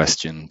ethical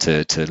question,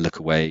 to look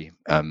away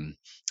and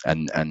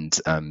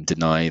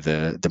deny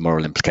the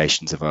moral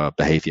implications of our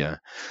behavior.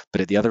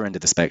 But at the other end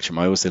of the spectrum,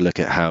 I also look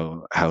at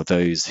how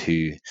those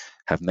who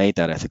have made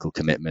that ethical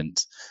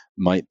commitment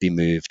might be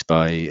moved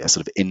by a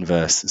sort of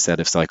inverse set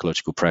of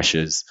psychological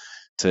pressures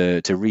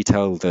to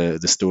retell the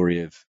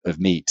story of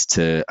meat,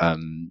 to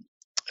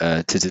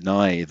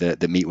deny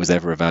that meat was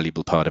ever a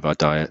valuable part of our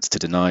diets, to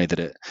deny that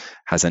it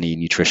has any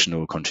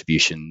nutritional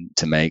contribution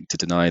to make, to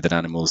deny that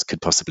animals could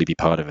possibly be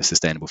part of a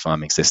sustainable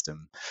farming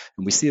system.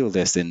 And we see all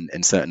this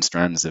in certain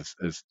strands of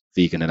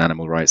vegan and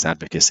animal rights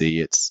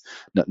advocacy. It's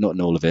not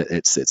in all of it.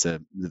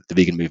 The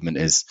vegan movement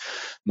is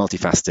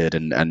multifaceted,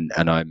 and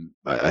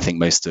I think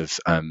most of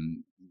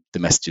the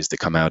messages that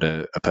come out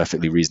are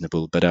perfectly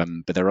reasonable. But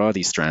there are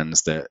these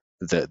strands that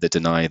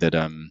deny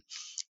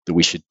that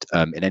we should,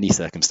 in any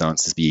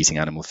circumstances, be eating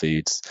animal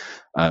foods,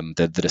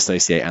 that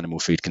associate animal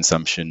food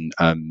consumption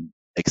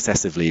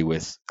excessively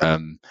with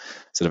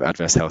sort of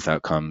adverse health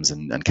outcomes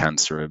and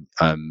cancer,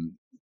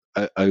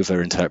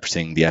 over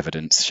interpreting the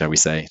evidence, shall we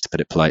say, to put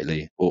it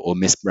politely, or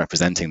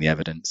misrepresenting the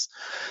evidence.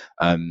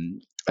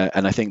 And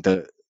I think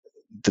that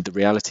the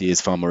reality is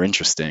far more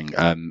interesting.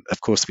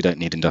 Of course, we don't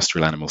need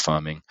industrial animal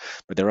farming,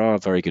 but there are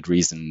very good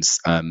reasons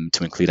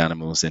to include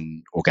animals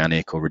in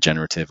organic or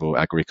regenerative or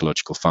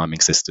agroecological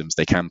farming systems.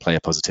 They can play a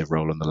positive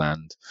role on the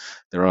land.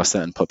 There are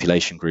certain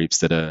population groups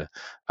that are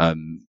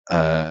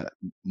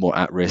more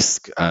at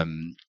risk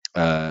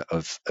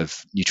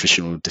of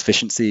nutritional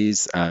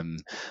deficiencies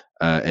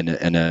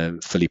in a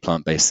fully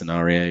plant-based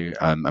scenario.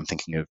 I'm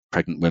thinking of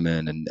pregnant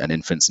women and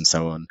infants and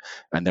so on.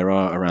 And there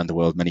are around the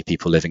world many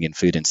people living in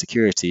food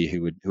insecurity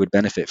who would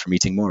benefit from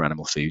eating more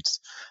animal foods.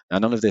 Now,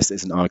 none of this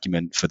is an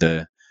argument for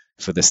the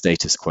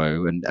status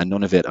quo, and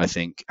none of it, I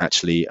think,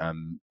 actually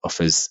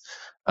offers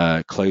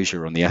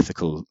closure on the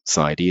ethical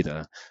side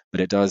either.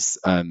 But it does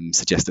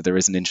suggest that there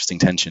is an interesting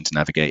tension to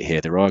navigate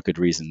here. There are good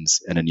reasons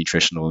in a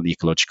nutritional and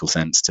ecological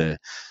sense to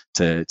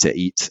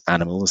eat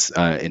animals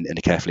in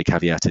a carefully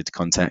caveated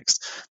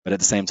context, but at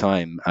the same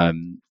time,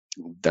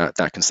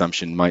 that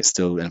consumption might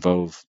still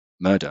involve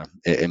murder.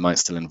 It might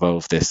still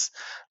involve this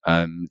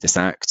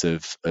act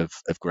of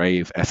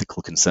grave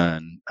ethical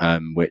concern,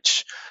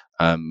 which,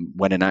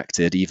 when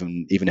enacted,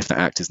 even if that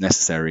act is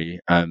necessary,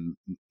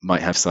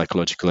 might have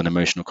psychological and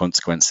emotional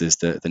consequences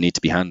that need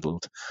to be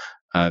handled.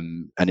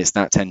 And it's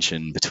that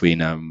tension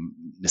between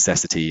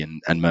necessity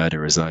and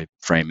murder, as I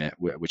frame it,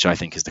 which I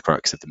think is the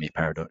crux of the meat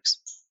paradox.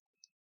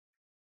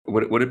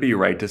 Would it be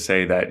right to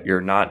say that you're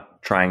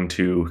not trying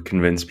to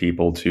convince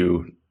people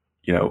to,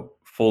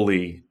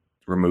 fully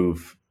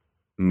remove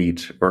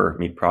meat or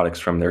meat products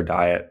from their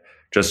diet,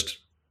 just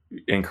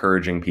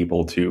encouraging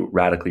people to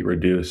radically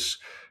reduce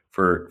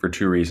for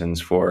two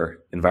reasons: for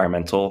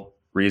environmental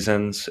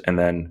reasons and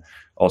then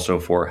also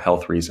for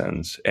health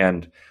reasons?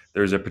 And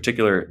there's a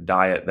particular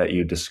diet that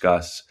you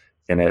discuss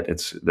in it.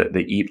 It's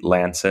the Eat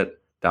Lancet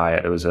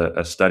diet. It was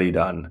a study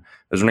done. I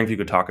was wondering if you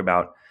could talk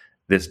about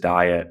this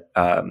diet,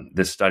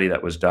 this study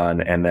that was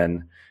done, and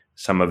then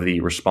some of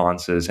the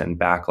responses and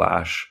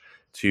backlash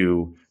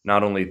to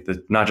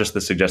not just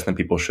the suggestion that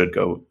people should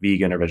go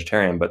vegan or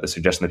vegetarian, but the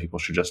suggestion that people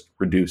should just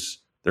reduce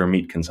their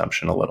meat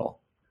consumption a little.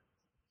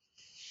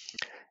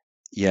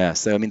 Yeah,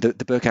 so I mean,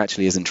 the book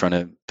actually isn't trying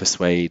to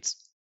persuade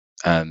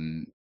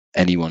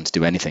anyone to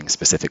do anything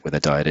specific with their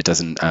diet. It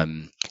doesn't.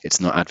 It's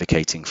not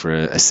advocating for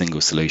a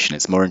single solution.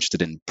 It's more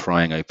interested in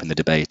prying open the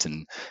debate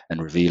and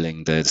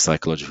revealing the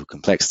psychological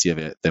complexity of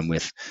it than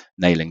with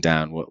nailing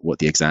down what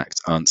the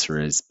exact answer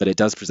is. But it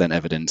does present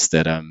evidence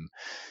that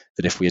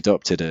if we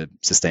adopted a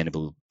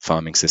sustainable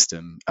farming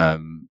system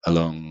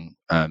along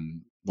a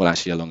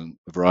variety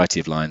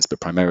of lines,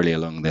 but primarily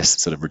along this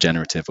sort of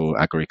regenerative or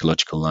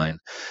agroecological line,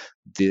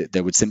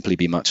 there would simply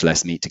be much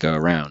less meat to go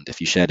around. If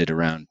you shared it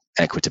around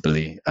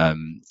equitably,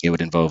 it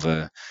would involve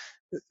a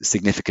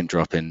significant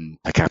drop in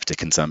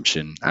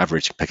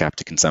average per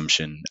capita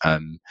consumption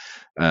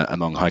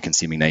among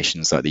high-consuming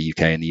nations like the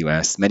UK and the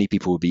US. Many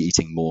people would be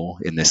eating more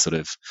in this sort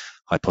of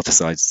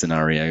hypothesized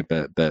scenario,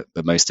 but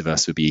most of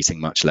us would be eating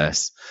much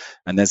less.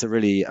 And there's a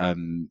really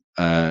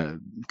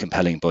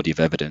compelling body of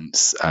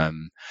evidence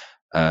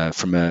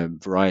from a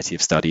variety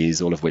of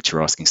studies, all of which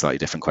are asking slightly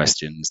different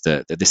questions,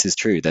 that this is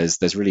true.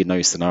 There's really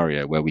no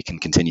scenario where we can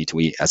continue to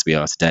eat as we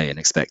are today and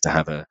expect to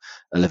have a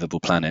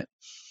livable planet.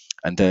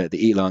 And the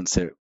Eat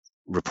Lancet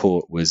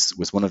report was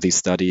one of these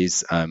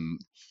studies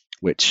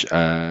which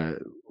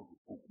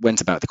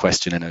went about the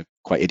question in a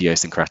quite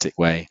idiosyncratic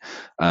way,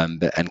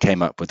 and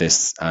came up with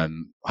this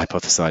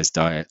hypothesized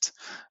diet.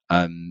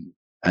 And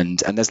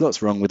there's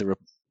lots wrong with the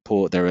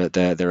report.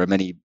 There are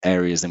many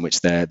areas in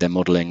which their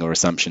modelling or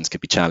assumptions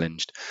could be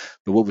challenged.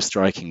 But what was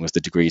striking was the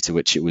degree to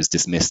which it was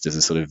dismissed as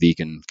a sort of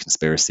vegan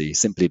conspiracy,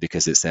 simply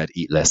because it said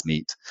eat less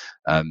meat,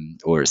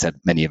 or it said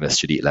many of us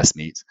should eat less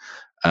meat.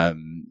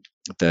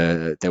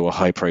 There were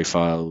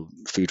high-profile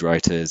food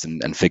writers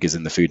and figures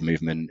in the food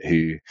movement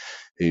who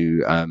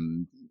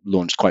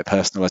launched quite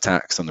personal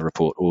attacks on the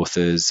report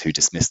authors, who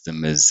dismissed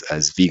them as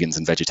vegans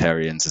and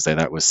vegetarians, as though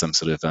that was some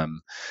sort of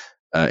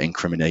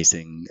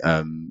incriminating,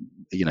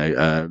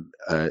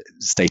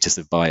 status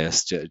of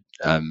bias.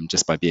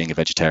 Just by being a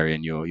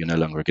vegetarian, you're no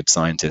longer a good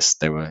scientist,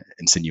 they were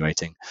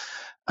insinuating,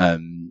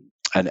 and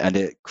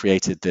it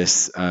created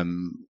this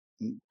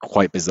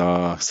quite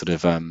bizarre sort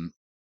of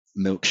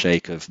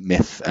milkshake of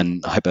myth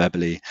and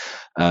hyperbole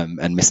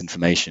and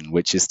misinformation,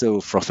 which is still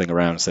frothing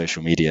around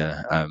social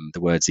media.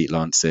 The words "eat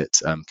Lancet"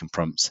 can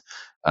prompt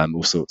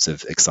all sorts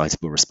of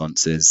excitable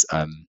responses,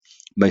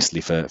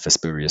 mostly for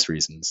spurious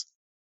reasons.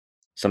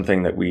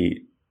 Something that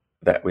we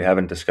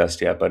haven't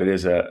discussed yet, but it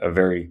is a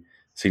very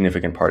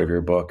significant part of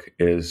your book,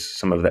 is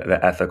some of the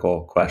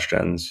ethical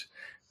questions.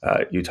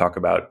 You talk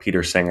about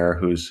Peter Singer,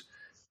 who's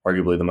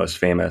arguably the most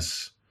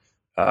famous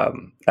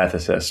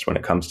ethicist when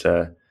it comes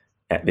to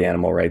the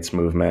animal rights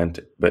movement,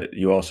 but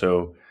you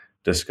also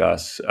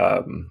discuss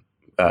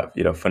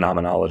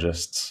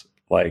phenomenologists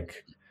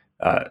like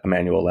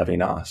Emmanuel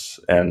Levinas.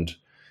 And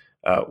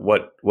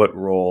what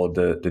role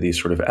do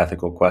these sort of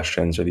ethical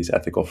questions or these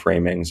ethical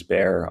framings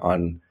bear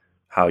on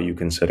how you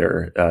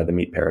consider the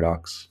meat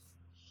paradox?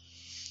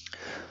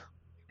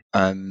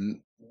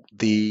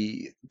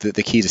 The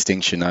key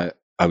distinction I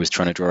was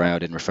trying to draw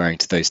out in referring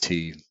to those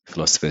two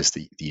philosophers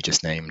that you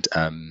just named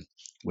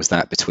was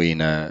that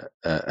between an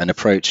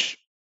approach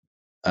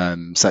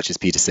such as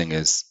Peter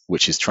Singer's,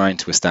 which is trying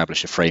to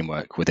establish a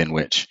framework within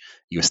which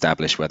you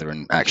establish whether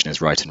an action is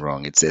right and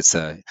wrong.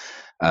 There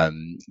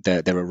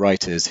are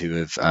writers who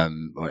have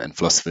and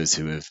philosophers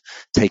who have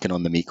taken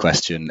on the meat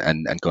question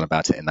and gone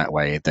about it in that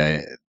way.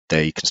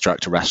 They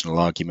construct a rational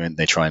argument.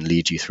 They try and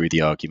lead you through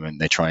the argument.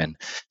 They try and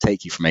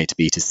take you from A to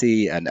B to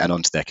C and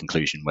onto their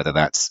conclusion, whether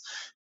that's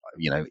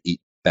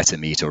eat better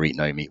meat or eat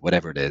no meat,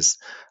 whatever it is.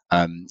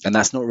 And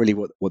that's not really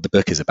what the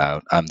book is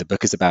about. The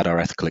book is about our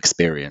ethical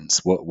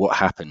experience. What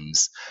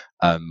happens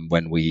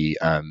when we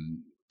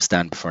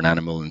stand before an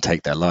animal and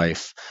take their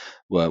life?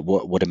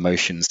 What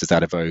emotions does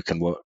that evoke, and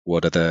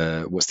what's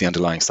the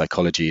underlying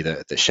psychology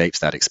that shapes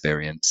that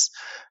experience?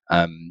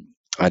 And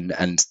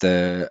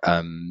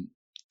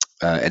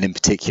in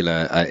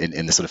particular,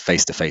 in the sort of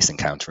face-to-face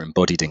encounter,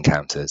 embodied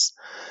encounters.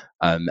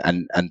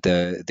 And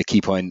the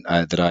key point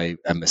that I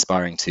am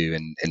aspiring to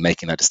in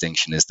making that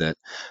distinction is that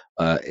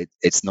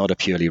it's not a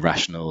purely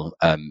rational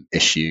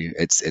issue.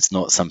 It's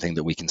not something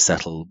that we can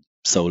settle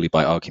solely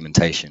by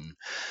argumentation,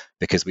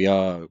 because we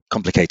are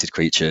complicated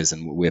creatures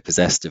and we're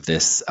possessed of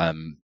this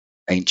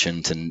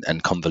ancient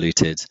and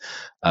convoluted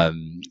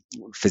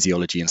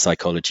physiology and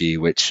psychology,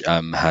 which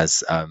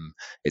has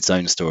its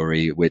own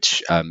story,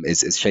 which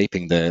is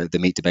shaping the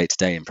meat debate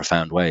today in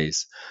profound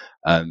ways.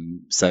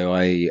 So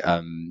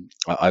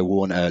I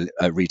warn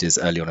readers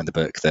early on in the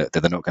book that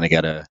they're not going to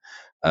get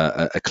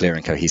a clear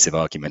and cohesive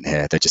argument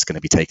here. They're just going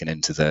to be taken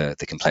into the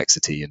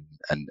complexity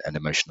and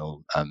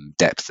emotional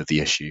depth of the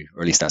issue,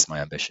 or at least that's my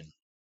ambition.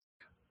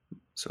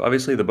 So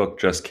obviously the book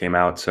just came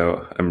out,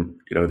 so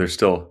there's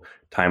still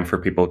time for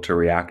people to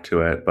react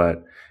to it.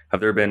 But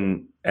have there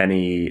been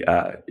any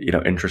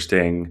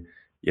interesting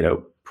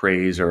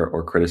praise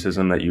or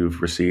criticism that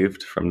you've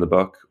received from the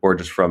book, or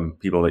just from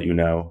people that you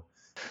know?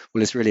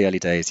 Well, it's really early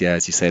days. Yeah,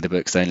 as you say, the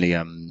book's only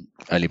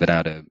been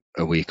out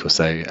a week or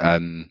so,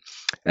 and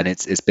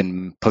it's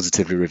been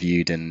positively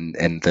reviewed in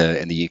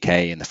the UK,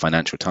 in the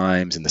Financial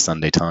Times, in the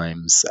Sunday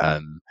Times,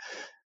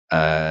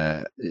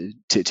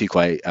 to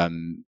quite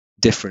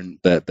different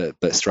but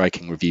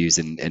striking reviews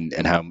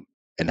in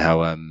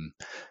how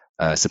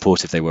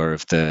supportive they were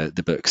of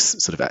the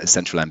book's sort of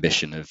central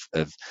ambition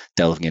of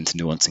delving into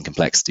nuance and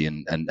complexity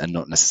and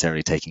not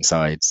necessarily taking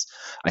sides.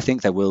 I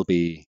think there will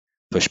be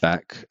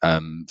pushback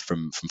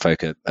from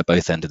folk at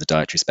both ends of the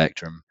dietary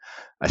spectrum.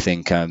 I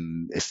think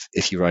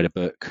if you write a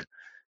book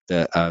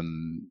that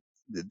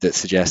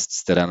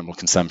suggests that animal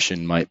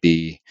consumption might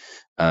be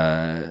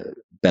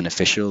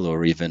beneficial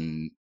or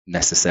even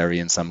necessary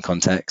in some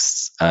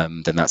contexts,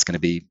 then that's going to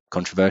be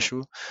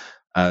controversial.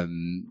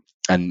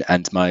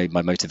 And my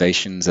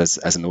motivations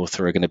as an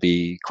author are going to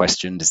be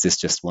questioned. Is this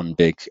just one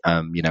big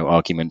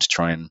argument to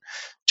try and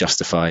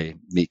justify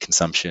meat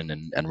consumption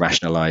and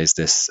rationalize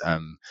this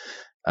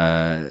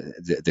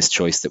this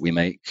choice that we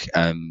make?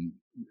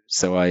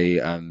 So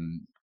I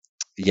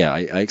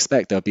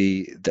expect there'll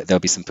be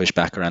some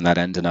pushback around that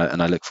end, and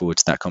I look forward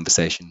to that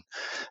conversation.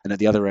 And at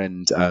the other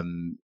end,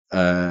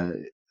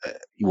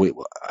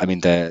 I mean,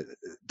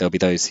 there'll be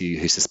those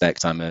who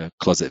suspect I'm a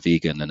closet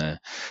vegan and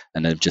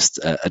are just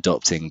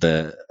adopting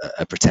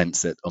a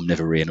pretense at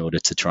omnivory in order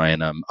to try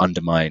and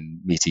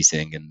undermine meat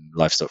eating and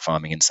livestock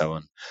farming and so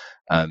on.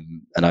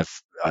 And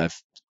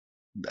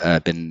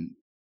I've been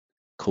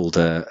called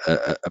a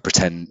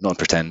pretend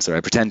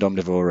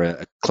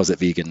omnivore, a closet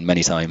vegan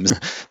many times,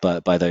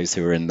 but by those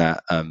who are in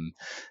that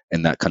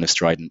kind of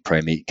strident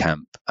pro meat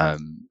camp.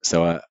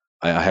 So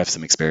I have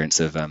some experience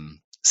of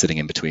sitting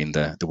in between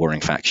the warring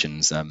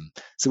factions. So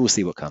we'll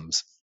see what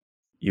comes.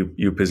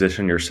 You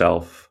position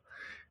yourself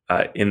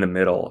in the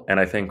middle, and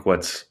I think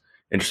what's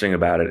interesting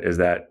about it is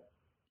that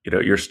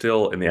you're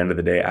still, in the end of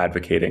the day,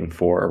 advocating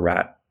for a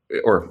rat.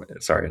 Or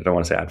sorry, I don't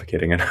want to say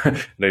advocating.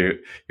 No,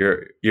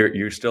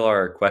 you still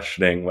are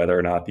questioning whether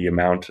or not the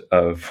amount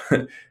of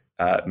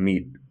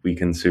meat we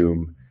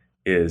consume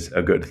is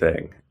a good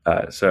thing.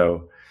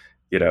 So,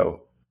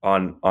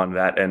 on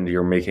that end,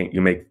 you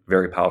make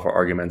very powerful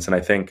arguments, and I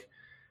think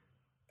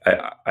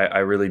I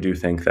really do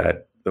think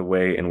that the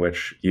way in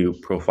which you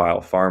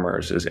profile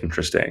farmers is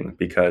interesting,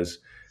 because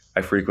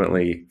I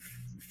frequently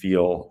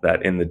feel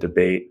that in the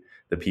debate,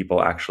 the people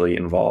actually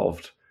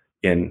involved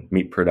in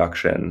meat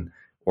production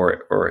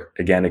or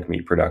organic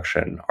meat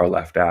production are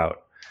left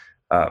out.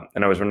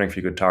 And I was wondering if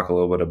you could talk a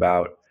little bit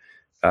about,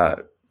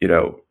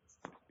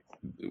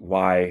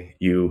 why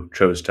you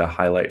chose to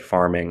highlight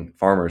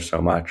farmers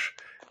so much,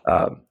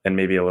 and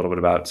maybe a little bit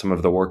about some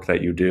of the work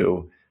that you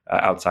do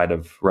outside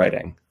of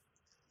writing.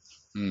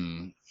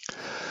 Well,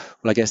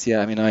 I guess, yeah.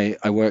 I mean,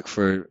 I work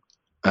for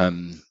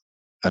an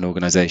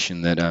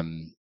organization that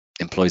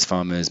employs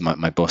farmers.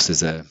 My boss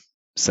is a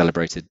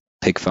celebrated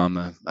pig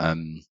farmer,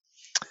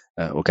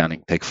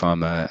 organic pig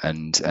farmer,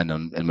 and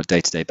on a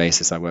day-to-day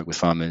basis, I work with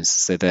farmers.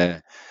 So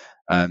they're,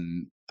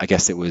 I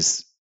guess it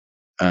was,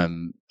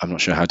 I'm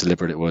not sure how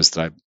deliberate it was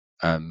that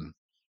I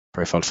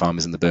profiled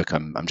farmers in the book.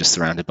 I'm just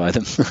surrounded by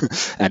them,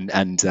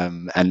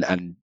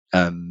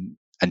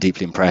 and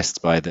deeply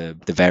impressed by the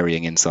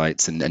varying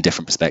insights and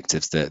different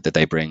perspectives that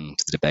they bring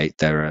to the debate.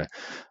 They're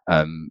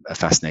a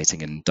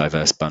fascinating and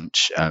diverse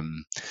bunch,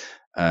 and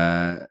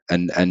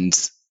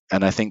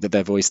I think that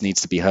their voice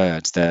needs to be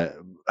heard.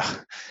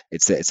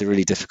 It's a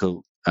really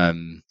difficult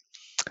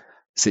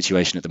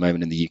situation at the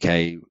moment in the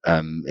UK,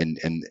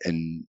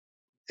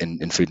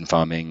 in food and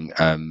farming,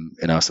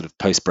 in our sort of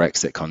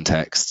post-Brexit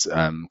context.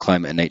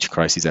 Climate and nature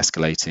crises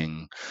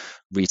escalating.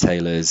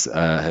 Retailers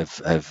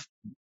have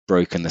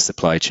broken the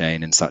supply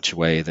chain in such a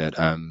way that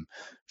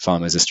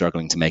farmers are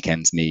struggling to make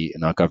ends meet,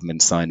 and our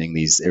government signing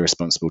these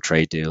irresponsible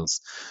trade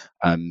deals.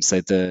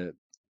 So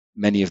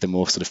many of the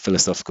more sort of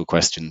philosophical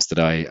questions that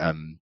I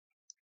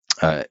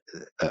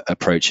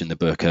approach in the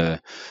book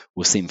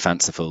will seem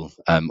fanciful,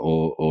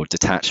 or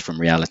detached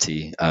from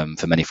reality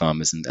for many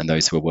farmers and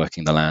those who are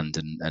working the land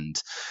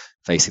and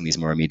facing these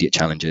more immediate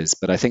challenges.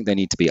 But I think they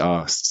need to be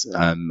asked.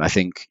 I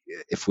think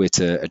if we're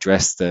to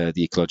address the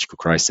ecological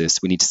crisis,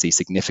 we need to see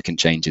significant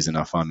changes in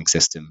our farming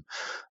system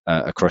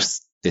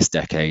across this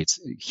decade,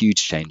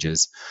 huge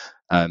changes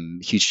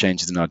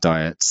in our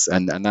diets.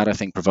 And that, I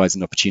think, provides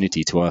an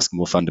opportunity to ask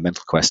more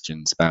fundamental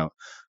questions about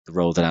the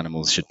role that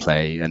animals should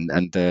play and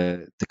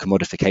the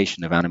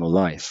commodification of animal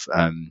life,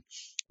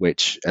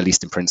 which, at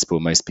least in principle,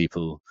 most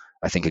people,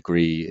 I think,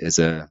 agree is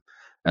an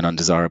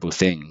undesirable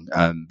thing.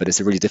 But it's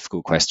a really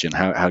difficult question.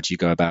 How do you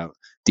go about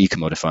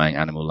decommodifying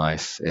animal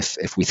life?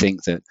 If we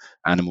think that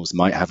animals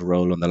might have a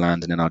role on the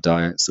land and in our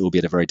diets,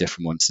 albeit a very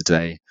different one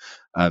today,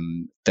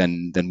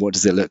 then what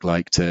does it look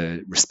like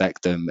to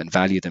respect them and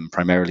value them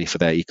primarily for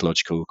their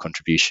ecological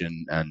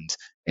contribution and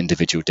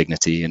individual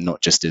dignity, and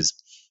not just as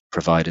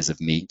providers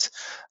of meat?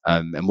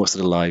 And what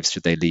sort of lives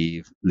should they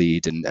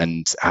lead,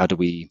 and how do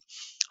we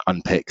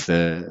unpick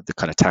the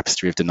kind of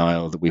tapestry of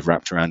denial that we've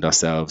wrapped around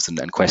ourselves,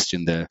 and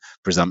question the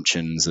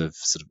presumptions of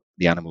sort of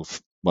the animal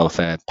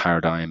welfare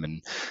paradigm,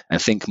 and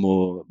think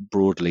more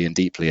broadly and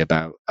deeply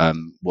about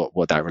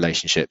what that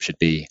relationship should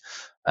be.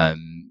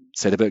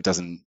 So the book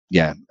doesn't,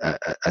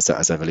 as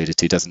I've alluded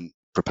to, doesn't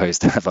propose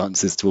to have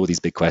answers to all these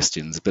big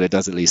questions, but it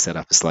does at least set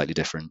up a slightly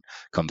different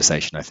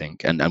conversation, I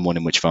think, and one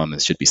in which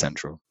farmers should be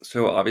central.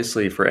 So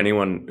obviously, for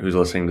anyone who's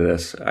listening to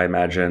this, I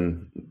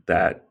imagine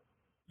that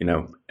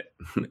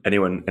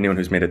anyone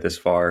who's made it this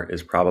far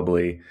is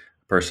probably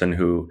a person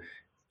who,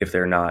 if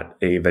they're not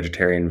a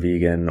vegetarian,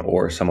 vegan,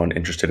 or someone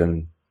interested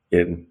in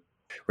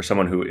or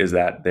someone who is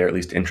that, they're at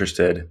least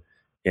interested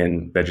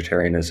in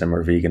vegetarianism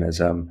or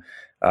veganism.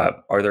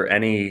 Are there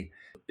any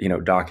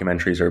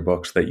documentaries or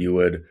books that you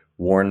would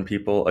warn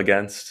people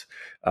against?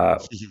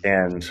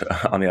 And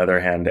on the other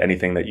hand,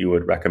 anything that you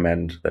would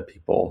recommend that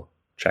people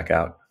check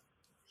out?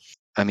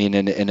 I mean,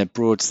 in a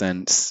broad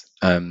sense,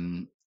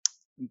 I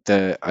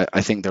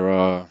think there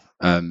are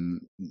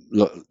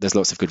there's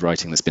lots of good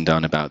writing that's been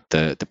done about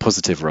the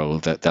positive role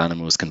that the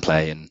animals can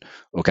play in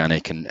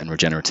organic and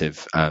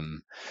regenerative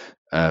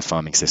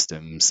farming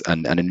systems,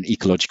 and in an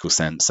ecological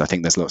sense, I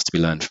think there's lots to be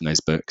learned from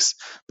those books.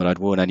 But I'd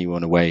warn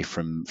anyone away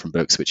from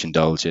books which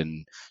indulge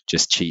in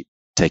just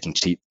taking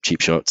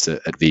cheap shots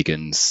at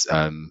vegans,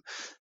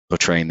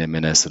 portraying them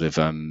in a sort of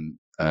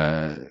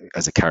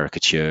as a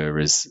caricature,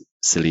 as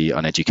silly,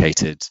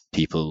 uneducated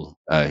people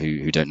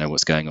who don't know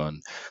what's going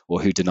on,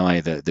 or who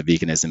deny that the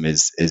veganism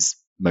is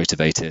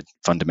motivated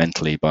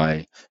fundamentally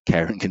by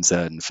care and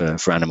concern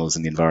for animals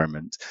and the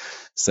environment.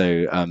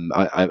 So I'm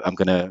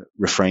going to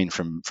refrain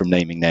from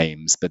naming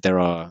names, but there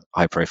are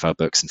high-profile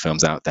books and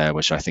films out there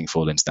which I think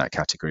fall into that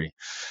category.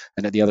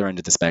 And at the other end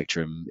of the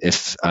spectrum,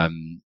 if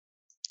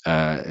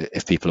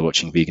people are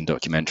watching vegan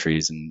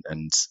documentaries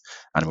and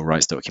animal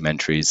rights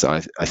documentaries,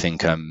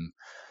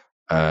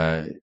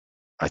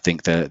 I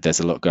think that there's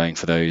a lot going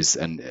for those,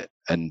 and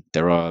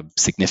there are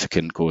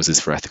significant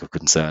causes for ethical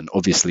concern,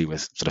 obviously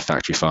with sort of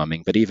factory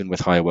farming, but even with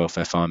higher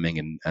welfare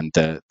farming and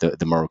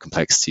the moral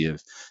complexity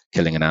of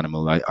killing an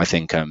animal. I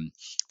think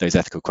those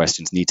ethical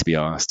questions need to be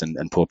asked,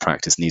 and poor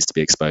practice needs to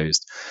be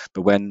exposed.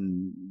 But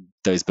when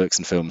those books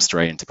and films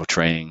stray into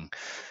portraying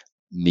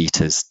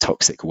meat as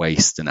toxic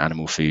waste and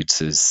animal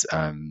foods as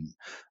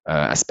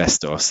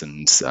asbestos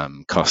and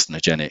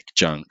carcinogenic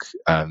junk,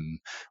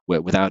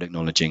 without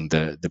acknowledging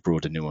the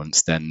broader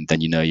nuance, then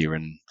you're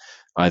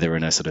either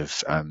in a sort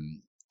of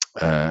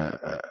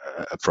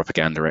a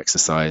propaganda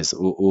exercise,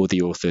 or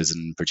the authors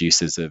and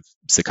producers have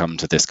succumbed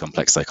to this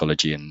complex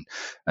psychology and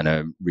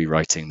are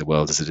rewriting the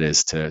world as it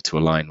is to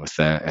align with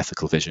their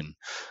ethical vision.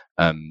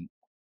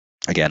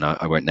 Again,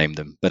 I won't name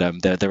them, but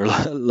there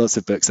are lots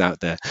of books out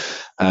there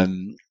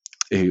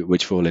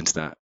which fall into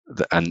that,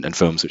 and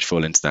films which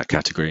fall into that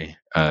category.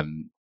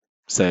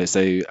 So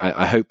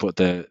I hope what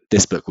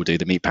this book will do,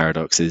 The Meat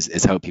Paradox,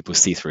 is help people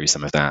see through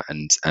some of that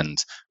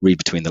and read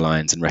between the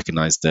lines and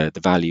recognize the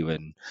value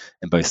in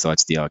both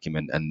sides of the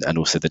argument, and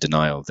also the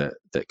denial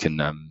that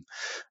can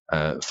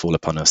fall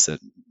upon us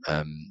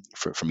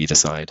from either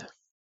side.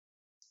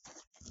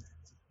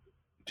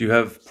 Do you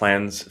have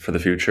plans for the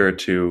future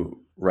to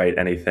write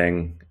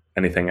anything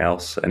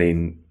else?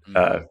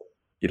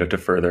 To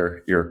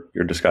further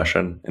your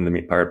discussion in The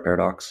Meat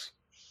Paradox?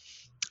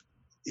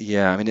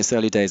 Yeah, I mean, it's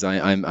early days.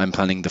 I'm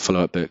planning the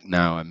follow-up book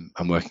now.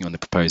 I'm working on the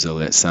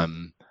proposal. It's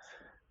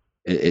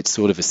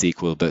sort of a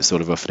sequel, but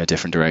sort of off in a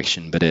different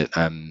direction. But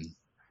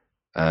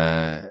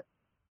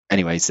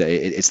anyways,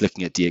 it's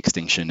looking at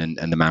de-extinction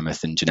and the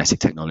mammoth and genetic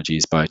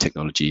technologies,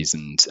 biotechnologies,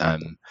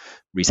 and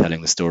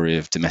retelling the story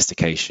of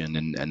domestication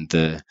and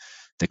the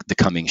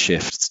coming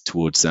shift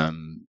towards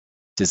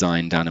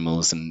designed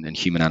animals and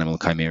human-animal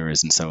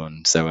chimeras and so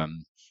on. So,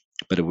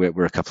 but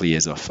we're a couple of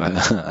years off.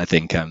 I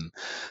think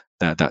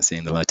that's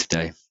seeing the light of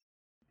day.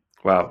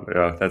 Wow,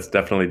 yeah, that's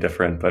definitely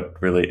different,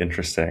 but really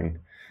interesting.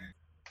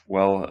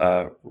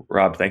 Well,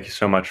 Rob, thank you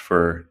so much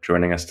for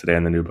joining us today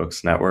on the New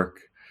Books Network.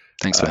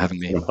 Thanks for having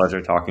me. It's been a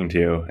pleasure talking to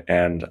you,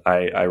 and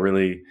I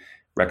really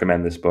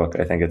recommend this book.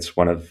 I think it's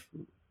one of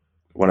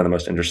the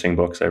most interesting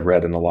books I've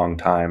read in a long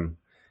time,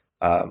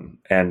 and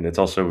it's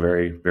also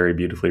very, very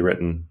beautifully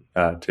written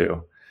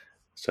too.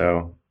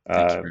 So,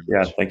 thank you very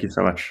much. Thank you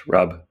so much,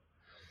 Rob.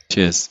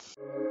 Cheers.